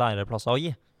har mange læreplasser å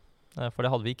gi. For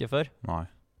det hadde vi ikke før. Nei.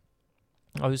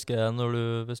 Jeg husker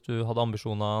hvis du hadde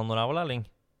ambisjoner når jeg var lærling,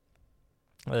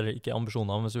 eller ikke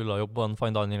ambisjoner, men hvis du ville jobbe på en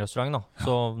fine dining-restaurant, da,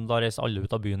 så da reiste alle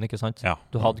ut av byen, ikke sant? Ja.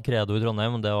 Du hadde Credo i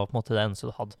Trondheim, men det var på en måte det eneste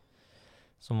du hadde,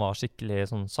 som var skikkelig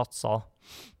sånn satsa.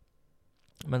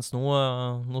 Mens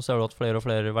nå ser du at flere og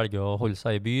flere velger å holde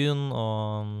seg i byen,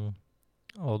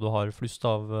 og du har flust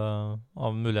av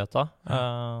muligheter.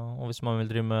 Og hvis man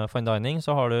vil drive med fine dining,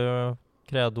 så har du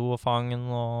Credo og Fagn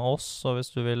og oss, og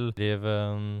hvis du vil drive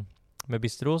med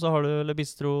bistro, så har du Le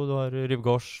Bistro, du har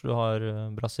Rivgårds, du har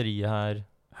brasseriet her,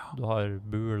 du har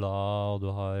Bula, og du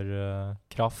har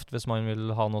Kraft, hvis man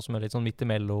vil ha noe som litt sånn midt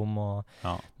imellom, og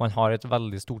man har et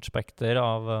veldig stort spekter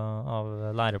av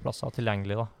læreplasser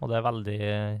tilgjengelig, da, og det veldig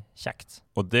kjekt.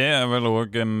 Og det vel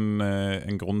også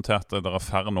en grunn til at det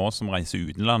færre nå som reiser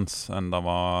utenlands enn det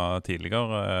var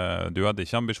tidligere. Du hadde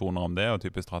ikke ambisjoner om det, og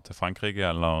typisk dra til Frankrike,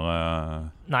 eller?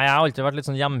 Nei, jeg har alltid vært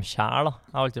litt sånn hjemkjær, da.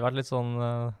 Jeg har alltid vært litt sånn...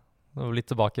 litt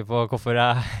tilbake på hvorfor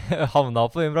jeg havna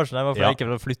på den bransjen her, hvorfor jeg ikke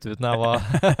ville flytte ut når jeg var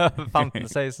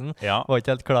 15-16. Var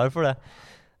ikke helt klar for det.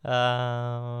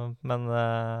 Men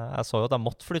jeg så jo at jeg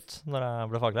måtte flytte når jeg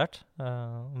ble faglært.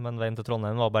 Men veien til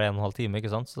Trondheim var bare 1,5 time,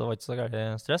 ikke sant? Så det var ikke så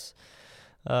gærent stress.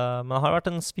 Men jeg har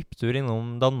vært en svipptur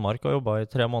innom Danmark og jobbet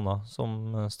i 3 måneder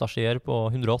som stasjer på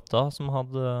 108, som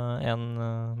hadde en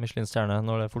Michelin-stjerne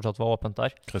når det fortsatt var åpent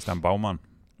der. Christian Baumann.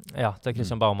 Ja, til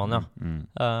Christian Baumann, ja.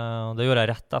 Det gjorde jeg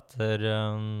rett etter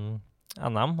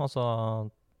NM, altså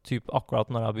typ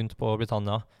akkurat når jeg begynte på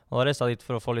Britannia. Og da reiste jeg dit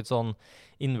for å få litt sånn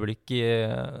innblikk i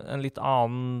en litt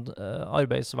annen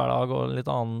arbeidshverdag og en litt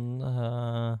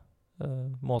annen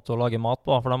måte å lage mat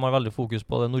på, for de har veldig fokus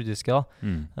på det nordiske, da.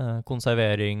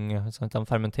 Konservering, de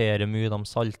fermenterer mye, de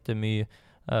salter mye,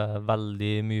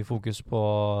 veldig mye fokus på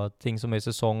ting som i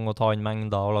sesong, og ta inn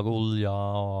mengder og lage olja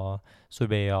og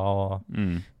sorbeter og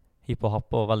hipp og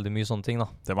happ og veldig mye sånne ting, da.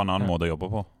 Det var en annen måte å jobbe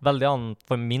på. Veldig annen,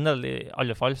 for min del i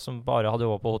alle fall, som bare hadde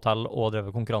jobbet på hotell og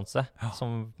drevet konkurranse, som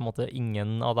på en måte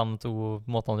ingen av de 2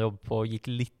 måtene å jobbe på gikk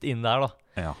litt inn der,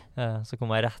 da. Så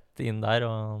kom jeg rett inn der,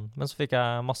 men så fikk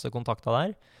jeg masse kontakter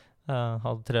der.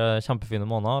 Hadde 3 kjempefine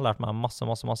måneder, lært meg masse.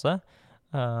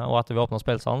 Og etter vi åpnet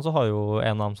Speilsalen, så har jo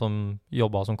en av dem som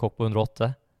jobbet som kokk på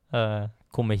 108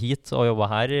 kommet hit og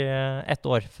jobbet her i 1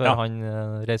 år før han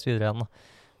reiser videre igjen, da.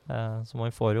 Så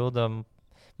man får jo det,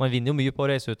 man vinner jo mye på å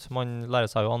reise ut. Man lærer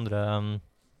seg jo andre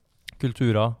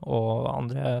kulturer og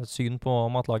andre syn på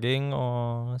matlaging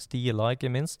og stiler,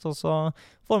 ikke minst, og så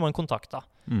får man kontakter.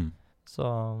 Så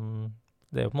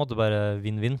det er jo på en måte bare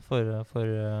vinn-vinn for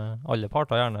alle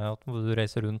parter, gjerne at du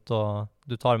reiser rundt og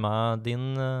du tar med din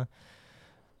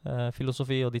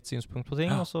filosofi og ditt synspunkt på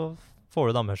ting, og så får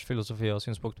du deres filosofi og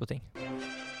synspunkt på ting.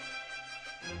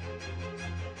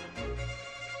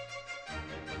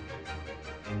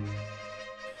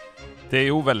 Det er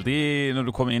jo veldig, når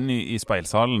du kommer inn i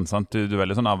speilsalen, sant? Du er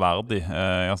veldig sånn ærverdig.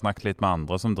 Jeg har snakket litt med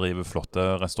andre som driver flotte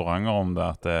restauranter om det,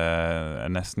 at det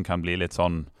nesten kan bli litt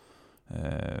sånn,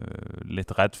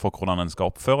 litt redd for hvordan en skal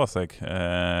oppføre seg.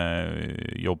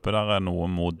 Jobber dere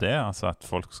noe mot det? Altså at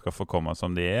folk skal få komme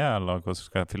som de er, eller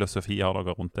hva filosofi har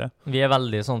dere rundt det? Vi er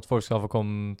veldig sånn at folk skal få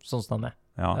komme sånn som de er.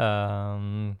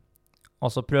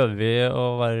 Og så prøver vi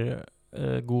å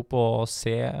være gode på å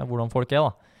se hvordan folk er,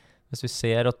 da. Hvis vi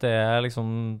ser at det er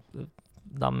liksom,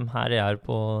 de her er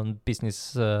på en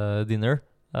business dinner,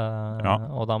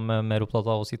 og de er mer opptatt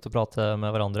av å sitte og prate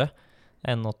med hverandre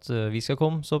enn at vi skal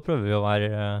komme, så prøver vi å være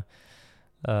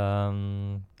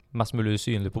mest mulig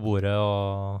usynlig på bordet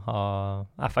og ha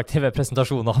effektive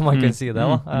presentasjoner, om man kan si det,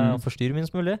 da. Forstyrre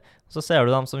minst mulig. Så ser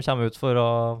du dem som kommer ut for å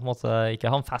på en måte,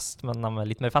 ikke ha en fest, men de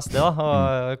er litt mer festlige, da,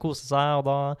 og kose seg, og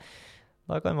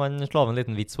da kan man slå av en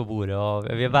liten vits på bordet, og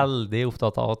vi er veldig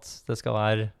opptatt av at det skal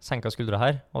være senket skuldre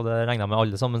her, og det regner jeg med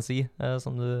alle sammen si,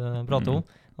 som du prater om,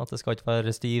 at det skal ikke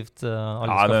være stivt,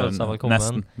 alle skal føle seg velkommen.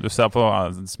 Nesten. Du ser på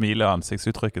smilet og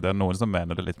ansiktsuttrykket, det er noen som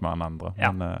mener det litt mer enn andre,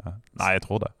 men nei, jeg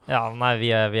tror det. Ja, nei,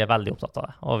 vi er veldig opptatt av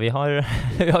det, og vi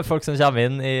har folk som kommer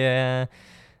inn i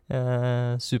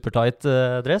supertight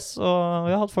dress, og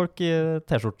vi har hatt folk i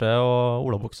t-skjorte og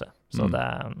olabukse, så det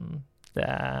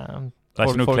det er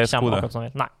ikke noe kleskode?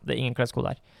 Nei, det er ingen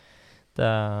kleskode der.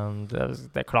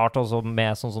 Det er klart også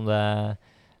med sånn som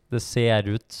det ser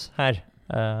ut her,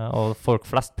 og folk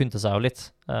flest pynter seg jo litt.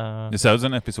 Det ser ut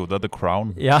som en episode av The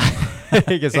Crown. Ja,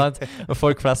 ikke sant? Og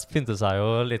folk flest pynter seg jo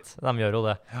litt, de gjør jo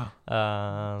det.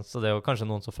 Så det er jo kanskje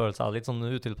noen som føler seg litt sånn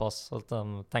utilpass, at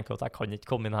de tenker at jeg kan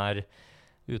ikke komme inn her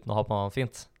uten å ha på meg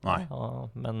fint. Nei.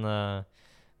 Men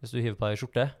hvis du hiver på deg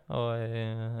skjorte og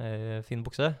en fin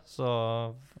bukse, så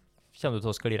kommer du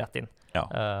til å skli rett inn. Ja.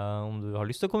 Om du har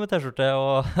lyst til å komme i T-skjorte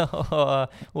og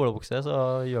olabukse,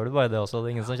 så gjør du bare det også. Det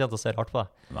er ingen som kommer til å se rart på deg.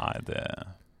 Nei, det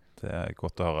er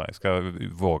godt å høre. Jeg skal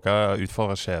våge å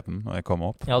utfordre skjebnen når jeg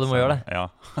kommer opp. Ja, du må gjøre det. Ja.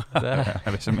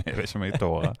 Jeg vet ikke om jeg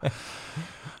tårer.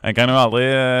 Jeg kan jo aldri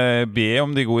be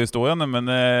om de gode historiene, men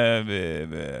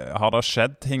har det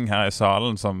skjedd ting her i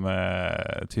salen som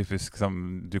typisk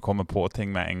som du kommer på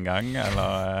ting med en gang,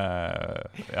 eller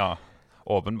ja...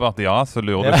 Åpenbart ja, så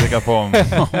lurer du sikkert på om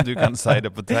du kan si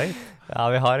det på tape. Ja,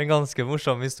 vi har en ganske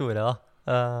morsom historie da.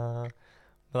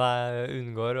 Men jeg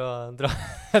unngår å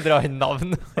dra inn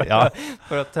navn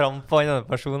for å trampe på en annen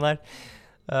person her.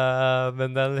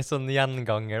 Men det er en litt sånn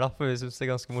gjenganger da, for vi synes det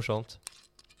er ganske morsomt.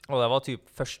 Og det var typ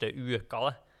første uka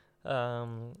det.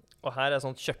 Og her er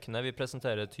sånt kjøkkenet, vi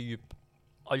presenterer typ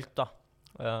alt da.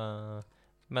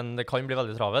 Men det kan bli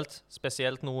veldig travelt,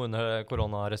 spesielt nå under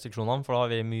koronarestriksjonene, for da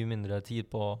har vi mye mindre tid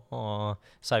på å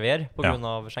servere på grunn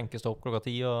av skjenkestopp klokka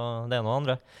 10 og det ene og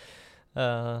andre.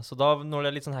 Så da, når det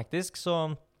er litt sånn hektisk,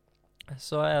 så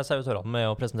er servitørene med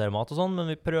å presentere mat og sånn,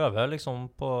 men vi prøver liksom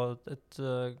på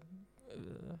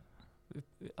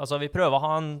altså vi prøver å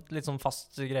ha en litt sånn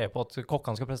fast greie på at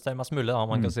kokkene skal presentere mest mulig, da,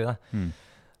 om man kan si det.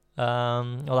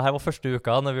 Og det her var første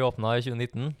uka når vi åpnet i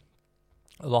 2019.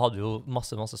 Og da hadde vi jo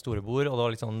masse store bord, og det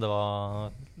var liksom,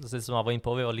 det som jeg var inne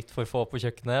på, vi var litt for få på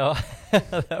kjøkkenet, og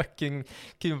det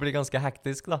kunne bli ganske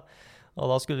hektisk da. Og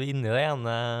da skulle vi inn i det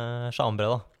ene chambret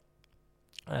da.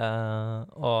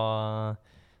 Og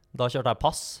da kjørte jeg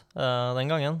pass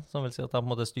den gangen, som vil si at jeg på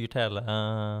en måte styrte hele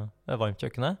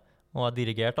varmkjøkkenet, og jeg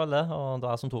dirigerte alle, og det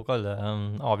var jeg som tok alle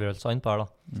avgjørelsene på her da.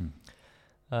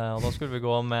 Og da skulle vi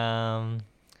gå med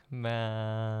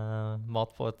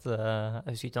mat på et, jeg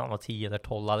husker ikke om det var 10 eller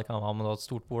 12, eller kan det være, men det var et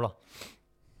stort bord da.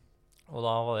 Og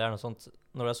da var det gjerne sånn,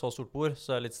 når det er så stort bord, så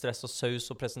er det litt stress og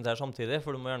saus å presentere samtidig,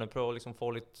 for du må gjerne prøve å liksom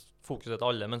få litt fokuset til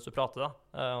alle mens du prater da.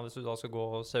 Hvis du da skal gå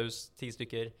og saus 10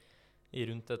 stykker i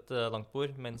rundt et langt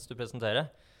bord mens du presenterer,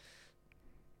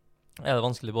 er det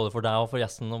vanskelig både for deg og for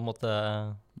gjesten å måtte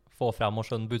få frem og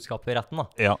skjønne budskapet i retten da.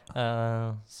 Ja.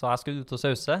 Så jeg skulle ut og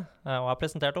sause, og jeg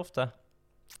presenterte ofte.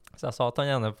 Så jeg sa til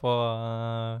han ene på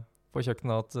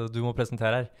kjøkkenet at du må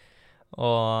presentere her.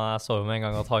 Og jeg så jo med en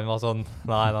gang at han var sånn,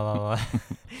 nei.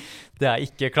 Det er jeg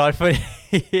ikke klar for i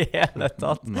hele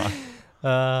tatt.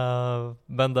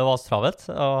 Men det var stravet,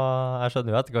 og jeg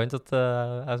skjønner jo etterkant at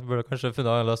jeg burde kanskje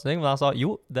funnet en løsning, men jeg sa,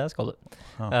 jo, det skal du.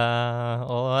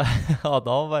 Og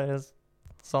da bare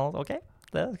sånn at, ok,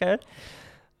 det skal jeg gjøre.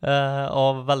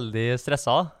 Og veldig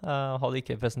stresset, hadde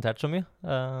ikke presentert så mye.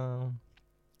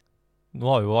 Nå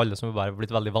har jo alle som bare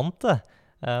blitt veldig vant til det.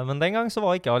 Men den gang så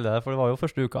var ikke alle det, for det var jo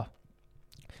første uka.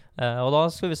 Og da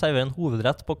skulle vi servere en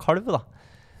hovedrett på kalv da.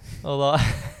 Og da,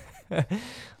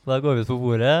 da går vi ut på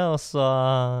bordet, og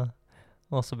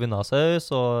så begynner jeg å saus,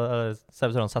 og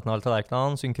servitørene setter ned alle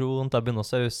tallerkenene, synkront, jeg begynner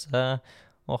å sause,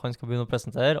 og han skal begynne å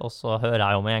presentere, og så hører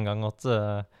jeg jo med en gang at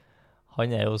han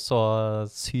er jo så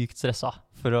sykt stresset,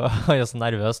 han er så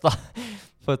nervøs da,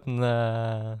 for at han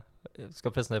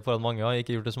skal presentere foran mange, og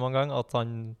ikke gjort det så mange ganger, at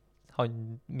han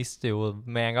mister jo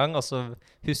med en gang, og så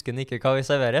husker han ikke hva vi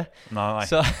serverer. Nei.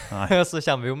 Så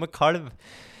kommer vi jo med kalv.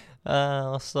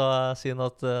 Og så sier han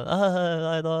at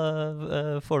nei, da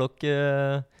får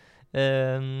dere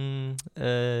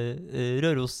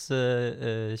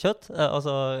Røros-kjøtt,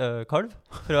 altså kalv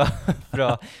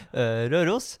fra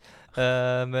Røros,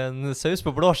 med en saus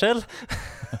på blåskjell.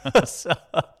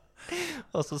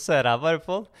 Og så ser jeg bare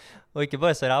på den. Og ikke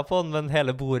bare ser jeg på den, men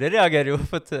hele bordet reagerer jo,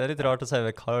 for det er litt rart å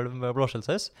servere kalv med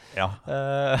blåskjellsaus. Ja,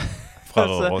 fra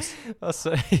Røros. Og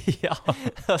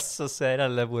så ser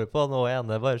alle bordet på den, og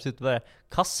ene bare sitter bare,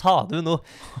 hva sa du nå?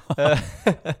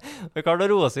 Vi klarte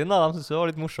å roe oss inn da, de synes det var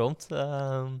litt morsomt.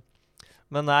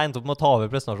 Men jeg endte opp med å ta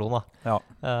over presentasjonen da.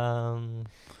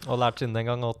 Og lært siden den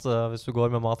gang at hvis du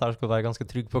går med mat her, skal du være ganske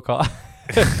trygg på hva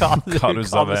du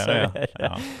serverer.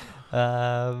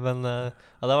 Men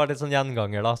det har vært litt sånn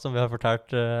gjenganger da, som vi har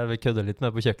fortalt, vi kødder litt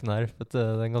med på kjøkkenet her, for det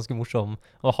er ganske morsom.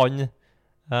 Og han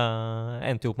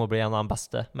endte jo opp med å bli en av de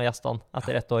beste med gjestene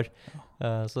etter 1 år.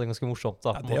 Så det er ganske morsomt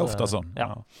da. Ja, det er ofte sånn.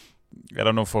 Ja. Er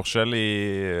det noen forskjell i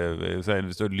hvis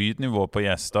det er lydnivå på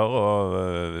gjester, og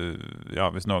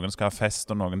hvis noen skal ha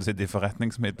fest, og noen sitter i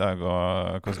forretningsmiddag,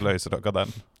 og hvordan løser dere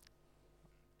den?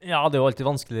 Ja, det er jo alltid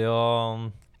vanskelig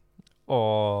å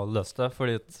løse det,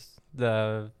 fordi det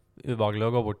er ubehagelig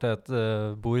å gå bort til et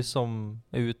bord som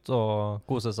er ute og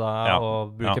koser seg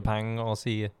og bruker penger og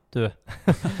si, du,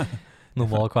 nå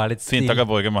må dere være litt stil. Fint dere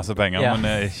bruker masse penger, men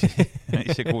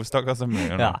ikke kos dere så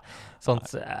mye. Ja, sånt,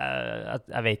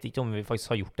 jeg vet ikke om vi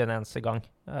faktisk har gjort det en eneste gang.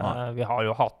 Vi har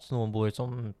jo hatt noen bord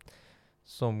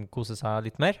som koser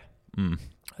seg litt mer.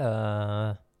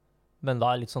 Men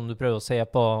da litt sånn du prøver å se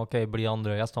på, ok, blir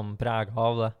andre gjestene preget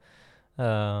av det?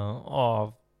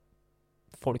 Og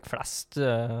folk flest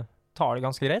tar det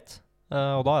ganske greit,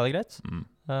 og da det greit.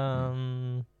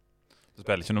 Du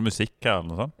spiller ikke noe musikk her, eller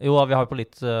noe sånt? Jo, vi har på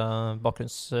litt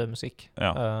bakgrunnsmusikk,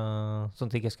 Ja. sånn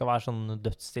at det ikke skal være sånn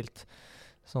dødsstilt.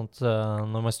 Sånn at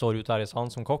når man står ute her i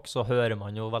salen som kokk, så hører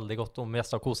man jo veldig godt om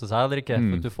gjester koser seg eller ikke.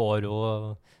 For du får jo,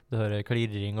 du hører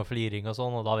klirring og fliring og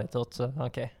sånn, og da vet du at,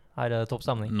 ok, her topp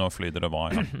stemning. Nå flyter det bra,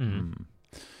 ja.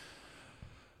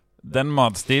 Den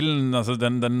matstilen, altså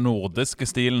den nordiske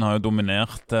stilen har jo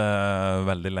dominert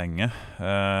veldig lenge.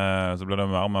 Så ble det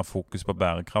mer og mer fokus på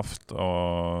bærekraft,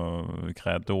 og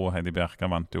Credo, Heidi Bjerka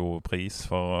vant jo pris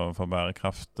for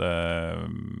bærekraft.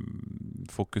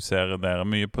 Fokuserer dere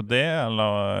mye på det,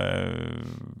 eller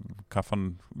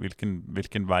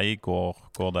hvilken vei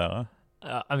går dere?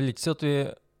 Ja, jeg vil ikke si at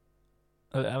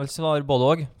jeg vil svare både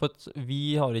og, for at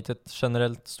vi har ikke et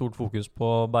generelt stort fokus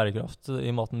på bærekraft i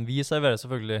maten vi serverer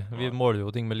selvfølgelig. Vi måler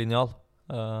jo ting med lineal,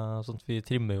 sånn at vi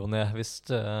trimmer jo ned. Hvis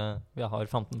vi har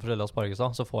 15 forskjellige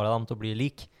aspargeser, så får jeg dem til å bli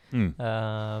lik.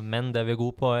 Men det vi er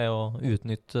gode på er å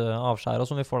utnytte avskjærer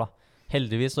som vi får da.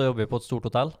 Heldigvis så jobber vi på et stort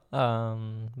hotell,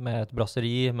 med et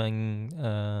brasseri, med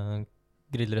en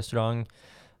grillrestaurant,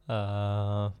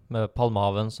 med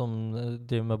Palmehaven som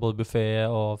driver med både buffet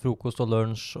og frokost og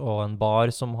lunsj, og en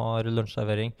bar som har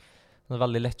lunsjservering. Det er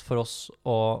veldig lett for oss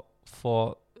å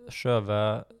få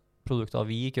skjøve produkter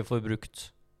vi ikke får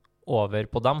brukt over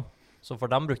på dem, så får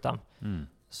dem brukt dem.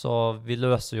 Så vi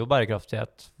løser jo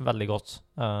bærekraftighet veldig godt,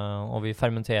 og vi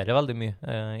fermenterer veldig mye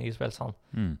i spelsene.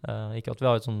 Ikke at vi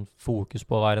har et sånn fokus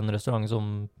på å være en restaurant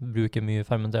som bruker mye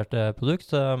fermenterte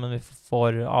produkter, men vi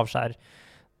får avskjær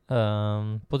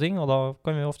på ting, og da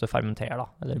kan vi ofte fermentere da,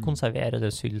 eller konservere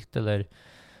det sylt, eller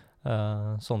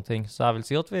sånne ting. Så jeg vil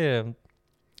si at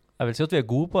vi er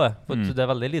gode på det, for det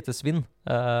er veldig lite svinn,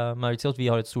 men jeg vil si at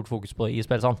vi har et stort fokus på det i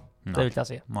spelsene. Det vil jeg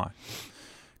si. Nei.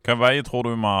 Hva vei tror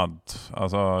du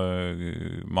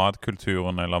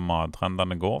matkulturen eller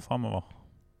mattrendene går fremover?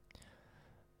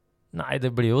 Nei,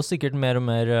 det blir jo sikkert mer og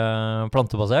mer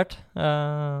plantebasert.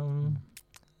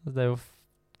 Det er jo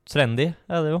trendy,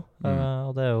 er det jo.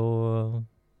 Og det er jo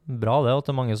bra det, at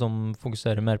det er mange som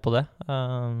fokuserer mer på det.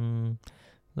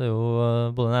 Det er jo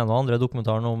både den ene og andre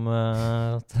dokumentaren om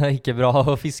at det er ikke bra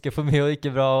å fiske for mye, og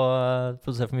ikke bra å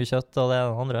produsere for mye kjøtt, og det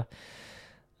ene og andre.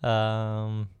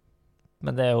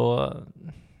 Men det er jo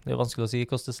vanskelig å si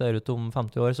hvordan det ser ut om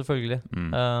 50 år, selvfølgelig.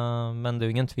 Men det er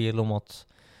jo ingen tvil om at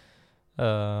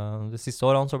de siste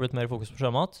årene så har det blitt mer fokus på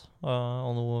sjømat,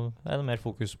 og nå er det mer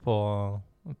fokus på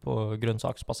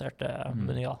grønnsaksbaserte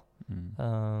menyer.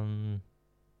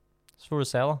 Så får du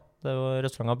se da. Det er jo,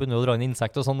 restauranter begynner å dra inn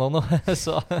insekter og sånn da nå.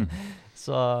 så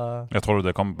Jeg tror du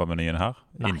det kommer på menyen her?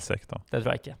 Nei, insekter? Det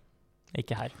tror jeg ikke.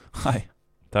 Ikke her. Nei,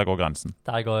 der går grensen.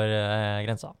 Der går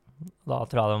grensa. Da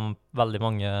tror jeg veldig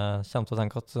mange kommer til å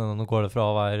tenke at nå går det fra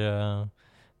å være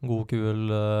god, kul,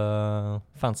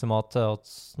 fancy mat til at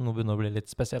nå begynner det å bli litt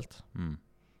spesielt.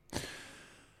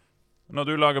 Når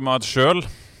du lager mat selv,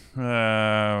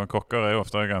 kokker er jo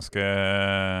ofte ganske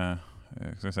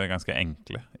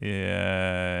enkle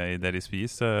i det de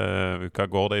spiser. Hva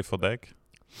går det i for deg?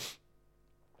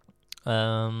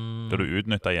 Det du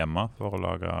utnytter hjemme for å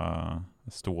lage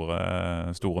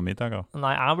store middager?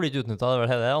 Nei, jeg blir ikke utnyttet, det er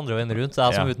vel hele andre veien rundt, så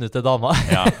jeg som utnytter dama.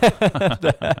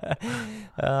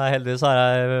 Heldigvis har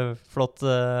jeg flott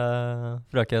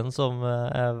frøken som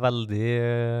er veldig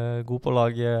god på å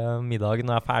lage middag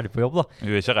når jeg er ferdig på jobb da.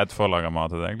 Du er ikke redd for å lage mat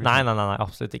til deg? Liksom? Nei,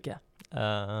 absolutt ikke.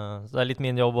 Så det er litt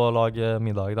min jobb å lage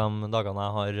middag de dagene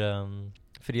jeg har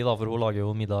fri da, for hun lager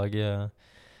jo middag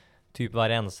typ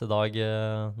hver eneste dag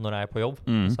når jeg er på jobb.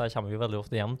 Så jeg kommer jo veldig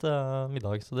ofte hjem til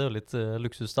middag, så det er jo litt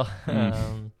luksus da.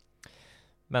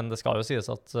 Men det skal jo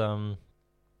sies at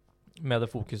med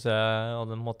det fokuset og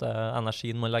den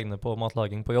energien man legger ned på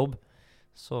matlaging på jobb,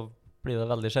 så blir det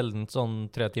veldig sjeldent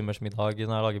sånn 3 timers middag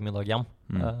når jeg lager middag hjem.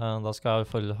 Da skal jeg i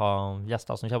hvert fall ha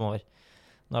gjester som kommer over.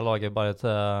 Når jeg lager bare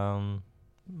til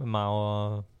meg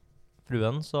og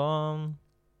fruen, så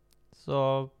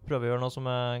prøver jeg å gjøre noe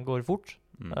som går fort.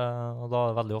 Og da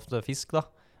er det veldig ofte fisk da,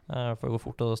 for det går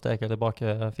fort å steke eller bake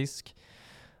fisk.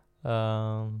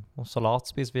 Og salat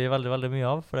spiser vi veldig, veldig mye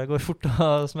av, for det går fort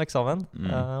å smekke sammen.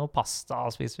 Og pasta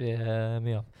spiser vi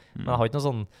mye av. Men jeg har ikke noen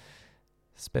sånn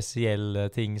spesielle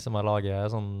ting som jeg lager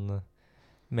sånn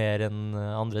mer enn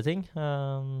andre ting.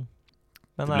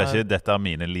 Men, det blir ikke dette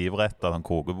mine livretter, en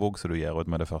kokebok som du gir ut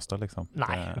med det første, liksom?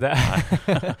 Nei, det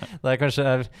er kanskje,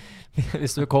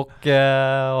 hvis du er kokk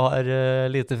og har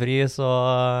lite fri, så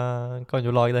kan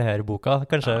du lage det her boka,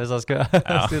 kanskje, hvis jeg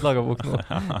skulle lage bok nå.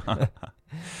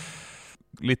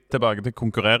 Litt tilbake til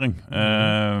konkurrering.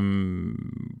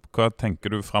 Hva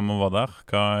tenker du fremover der?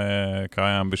 Hva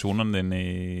er ambisjonen din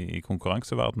i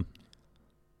konkurranseverden?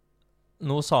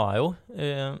 Nå sa jeg jo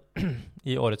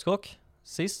i Årets kokk,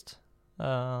 sist,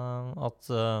 at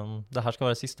det her skal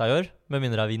være det siste jeg gjør, med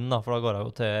mindre jeg vinner, for da går jeg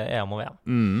jo til EM og VM.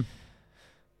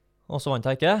 Og så vant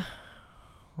jeg ikke,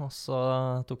 og så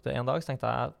tok det en dag, så tenkte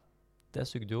jeg, det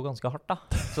sugde jo ganske hardt da.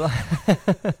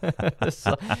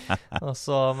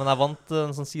 Men jeg vant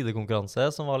en sånn sidekonkurranse,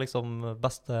 som var liksom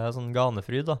beste sånn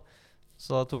ganefryd da.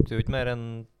 Så tok det jo ikke mer enn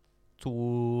 2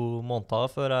 måneder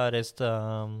før jeg reiste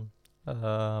til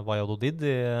Valladolid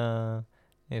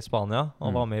i Spania,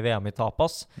 og var med i VM i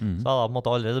tapas. Så jeg hadde på en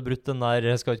måte allerede brutt den der,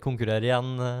 skal ikke konkurrere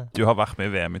igjen. Du har vært med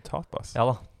i VM i tapas? Ja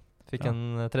da, fikk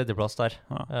en 3. plass der.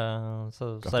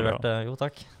 Så serverte, jo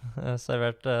takk,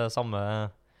 serverte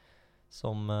samme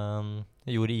som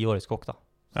jeg gjorde i Årets kokk da.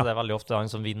 Så det er veldig ofte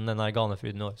han som vinner den her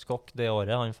ganefryden i Årets kokk det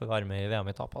året, han får være med i VM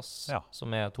i tapas,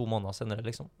 som er 2 måneder senere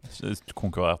liksom. Du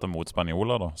konkurrerte mot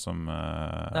spanioler da?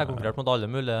 Jeg har konkurrert mot alle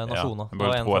mulige nasjoner. Jeg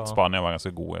vil tro at Spania var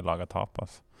ganske gode i å lage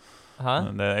tapas. Hæ?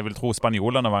 Jeg vil tro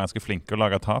spaniolerne var ganske flinke å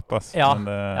lage tapas. Ja,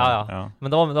 men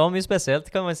det var mye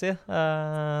spesielt, kan man si.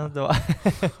 Det var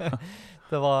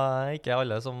det var ikke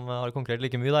alle som har konkurrert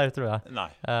like mye der, tror jeg.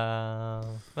 Nei.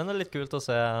 Men det er litt kult å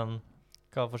se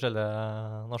hva forskjellige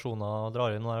nasjoner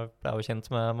drar inn. Jeg ble jo kjent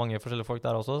med mange forskjellige folk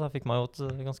der også, så jeg fikk meg jo et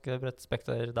ganske bredt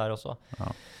spekter der også. Ja.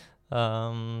 Det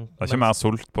er ikke mer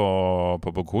sult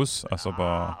på kos? Altså,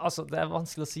 altså, det er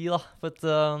vanskelig å si da. For at,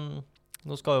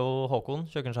 nå skal jo Håkon,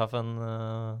 kjøkkensjefen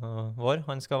vår,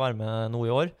 han skal være med nå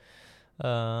i år.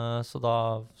 Så da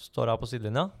står jeg på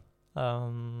sidelinja.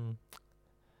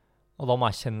 Og da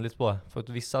må jeg kjenne litt på det. For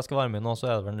hvis jeg skal være med nå,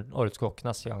 så er det vel Årets kokk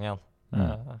neste gang igjen.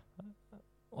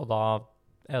 Og da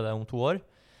er det om 2 år.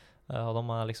 Og da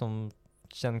må jeg liksom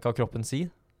kjenne hva kroppen sier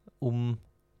om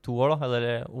 2 år da, eller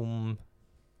om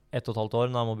 1,5 år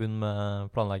når jeg må begynne med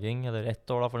planlegging, eller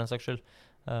 1 år da, for den saks skyld.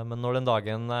 Men når den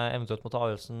dagen eventuelt må ta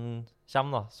avgjørelsen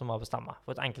kommer da, så må jeg bestemme meg.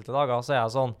 For enkelte dager så er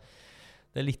jeg sånn,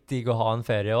 det er litt digg å ha en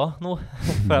ferie også nå,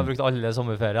 for jeg har brukt alle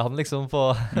sommerferiene liksom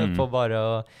på bare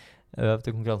å øve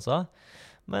til konkurranser.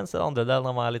 Mens den andre delen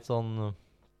av meg er litt sånn,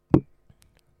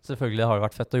 selvfølgelig har det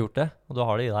vært fett å gjort det, og du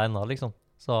har det i deg enda liksom.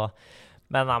 Så,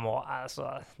 men jeg må, altså,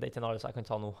 det er ikke en avgjørelse jeg kan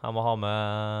ta nå. Jeg må ha med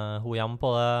hun hjem på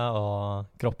det,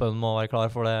 og kroppen må være klar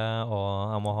for det,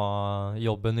 og jeg må ha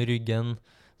jobben i ryggen.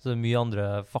 Så det er mye andre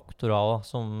faktorer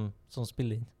også, som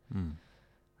spiller inn.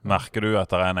 Merker du at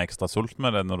det er en ekstra sult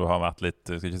med det når du har vært litt,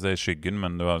 jeg skal ikke si i skyggen,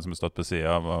 men du har liksom stått på siden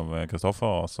av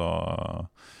Kristoffer, og så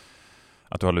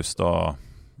at du har lyst til å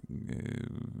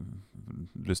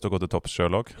gå til topps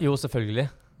selv også? Jo, selvfølgelig.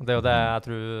 Det er jo det jeg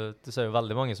tror, det ser jo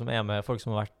veldig mange som er med, folk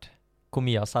som har vært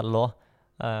komia selv også.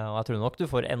 Og jeg tror nok du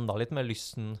får enda litt mer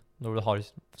lysten når du har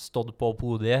stått på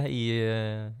podiet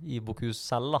i Bocuse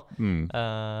selv da.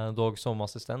 Dog som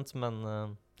assistent, men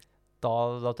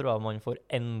da tror jeg man får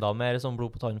enda mer som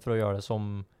blod på tann for å gjøre det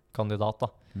som kandidat da.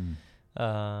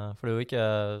 For det er jo ikke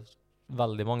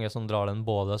veldig mange som drar den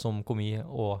både som komi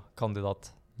og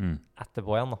kandidat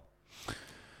etterpå igjen da.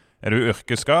 Er du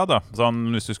yrkesskadet?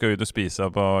 Sånn hvis du skal ut og spise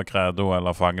på Credo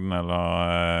eller Fagn, eller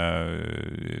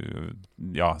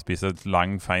spise et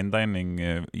lang fine dining,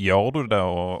 gjør du det,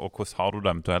 og hvordan har du det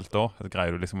eventuelt da?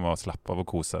 Greier du liksom å slappe av og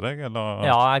kose deg, eller?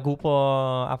 Ja, jeg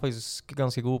er faktisk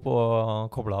ganske god på å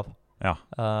koble av. Ja.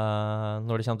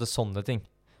 Når det kommer til sånne ting.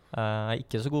 Jeg er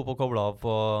ikke så god på å koble av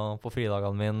på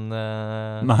fridagene mine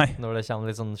når det kommer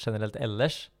litt sånn generelt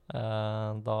ellers.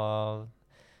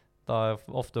 Da er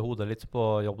ofte hodet litt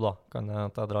på jobb da. Kan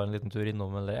jeg dra en liten tur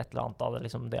innom eller et eller annet da.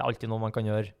 Det er alltid noe man kan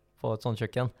gjøre på et sånt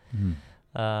kjøkken.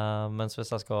 Mens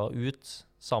hvis jeg skal ut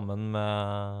sammen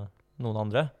med noen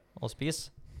andre og spise,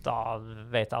 da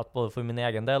vet jeg at både for min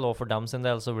egen del og for dem sin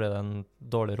del så blir det en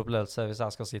dårligere opplevelse hvis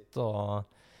jeg skal sitte og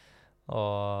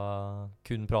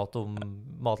kun prate om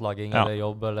matlaging eller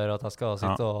jobb, eller at jeg skal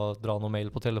sitte og dra noe mail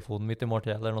på telefonen midt i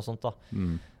måltid eller noe sånt da.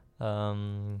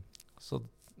 Så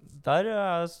der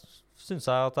synes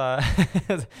jeg at jeg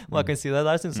om jeg kan si det,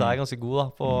 der synes jeg er ganske god da,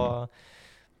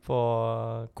 på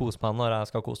kose meg når jeg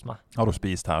skal kose meg. Har du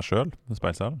spist her selv?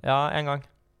 Ja, en gang.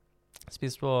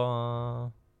 Spist på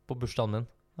bursdagen min.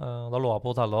 Da lå jeg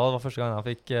på hotellet, og det var første gang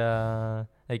jeg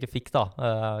ikke fikk da.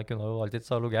 Jeg kunne jo alltid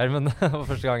så logge her, men det var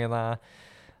første gangen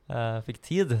jeg fikk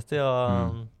tid til å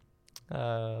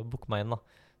booke meg inn da.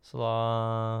 Så da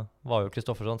var jo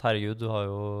Kristoffer sånn, herregud, du har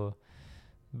jo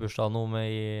bursdag nå med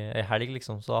i helg,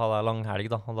 liksom. Så da hadde jeg lang helg,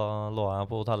 da. Og da lå jeg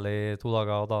på hotellet i 2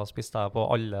 dager, og da spiste jeg på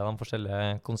alle de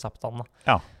forskjellige konseptene,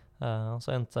 da. Så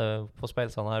endte jeg på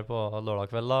Speilsand her på lørdag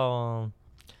kveld, da, og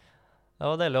det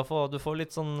var deilig å få, du får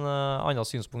litt sånn annet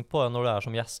synspunkt på det når du er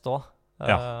som gjest også.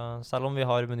 Selv om vi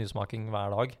har menysmaking hver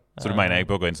dag. Så du mener jeg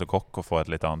bør gå inn som kokk og få et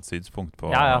litt annet synspunkt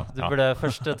på... Ja. Du burde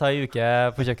først ta en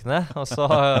uke på kjøkkenet, og så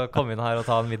komme inn her og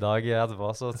ta en middag etterpå.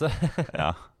 Så.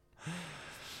 Ja.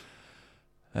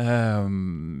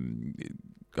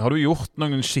 Har du gjort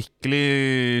noen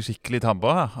skikkelig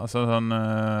tabber her? Altså sånn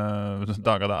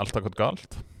dager der alt har gått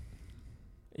galt?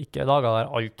 Ikke dager der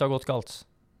alt har gått galt.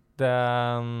 Du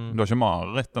har ikke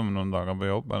mareritt om noen dager på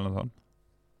jobb eller noe sånt?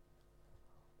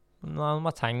 Nei, nå må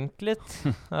jeg tenke litt.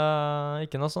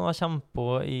 Ikke noe som jeg kommer på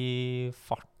i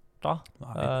farta.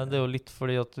 Det er jo litt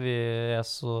fordi at vi er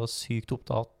så sykt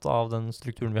opptatt av den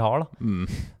strukturen vi har, da.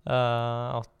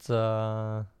 At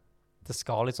det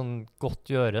skal litt sånn godt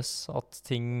gjøres at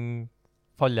ting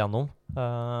faller gjennom.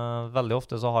 Veldig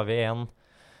ofte så har vi en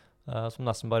som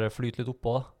nesten bare flyter litt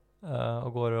oppå, og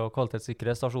går og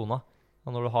kvalitetssikrer stasjoner. Og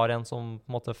når du har en som på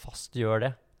en måte fast gjør det,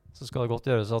 så skal det godt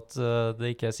gjøres at det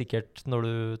ikke er sikkert når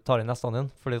du tar inn gjestene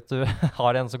dine, fordi at du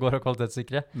har en som går og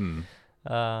kvalitetssikrer.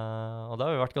 Og det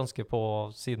har vi vært ganske på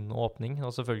siden åpning,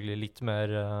 og selvfølgelig litt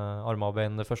mer armer og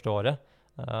bein det første året.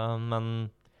 Men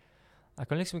jeg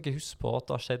kan liksom ikke huske på at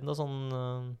det har skjedd noe sånn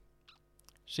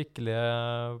skikkelige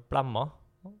blemmer.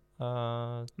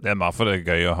 Det er mer for det er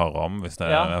gøy å høre om hvis det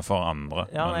er for andre.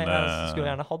 Ja, men, jeg skulle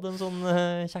gjerne hatt en sånn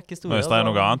kjekk historie. Hvis det er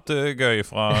noe annet gøy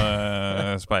fra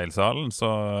speilsalen, så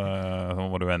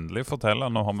må du endelig fortelle.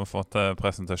 Nå har vi fått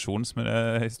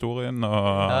presentasjonshistorien, og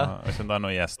hvis det er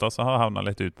noen gjester som har havnet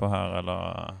litt ut på her, eller...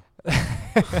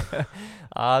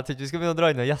 Jeg tror ikke vi skal begynne å dra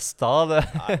inn noen gjester.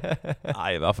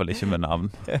 Nei, i hvert fall ikke med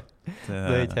navn. Det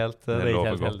er ikke helt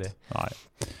heldig.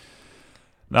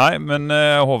 Nei, men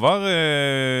Håvard,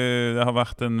 det har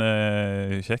vært en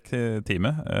kjekk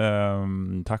time.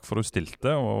 Takk for du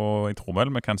stilte, og jeg tror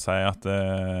vel vi kan si at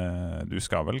du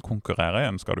skal vel konkurrere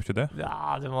igjen, skal du ikke det?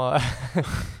 Ja, du må...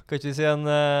 Kan ikke vi si en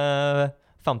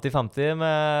 50-50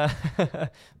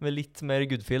 med litt mer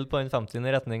goodfield på en 50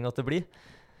 i retning at det blir?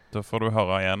 Da får du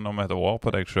høre igjen om et år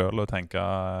på deg selv og tenke,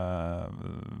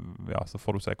 så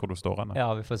får du se hvor du står henne. Ja,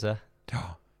 vi får se. Ja.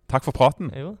 Takk for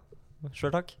praten. Jo,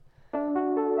 selv takk.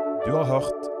 Du har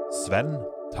hørt Sven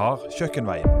tar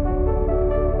kjøkkenveien.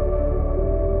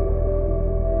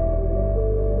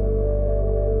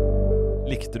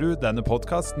 Likte du denne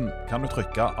podcasten, kan du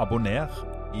trykke abonner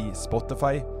i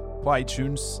Spotify, på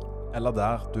iTunes eller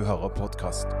der du hører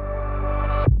podcast.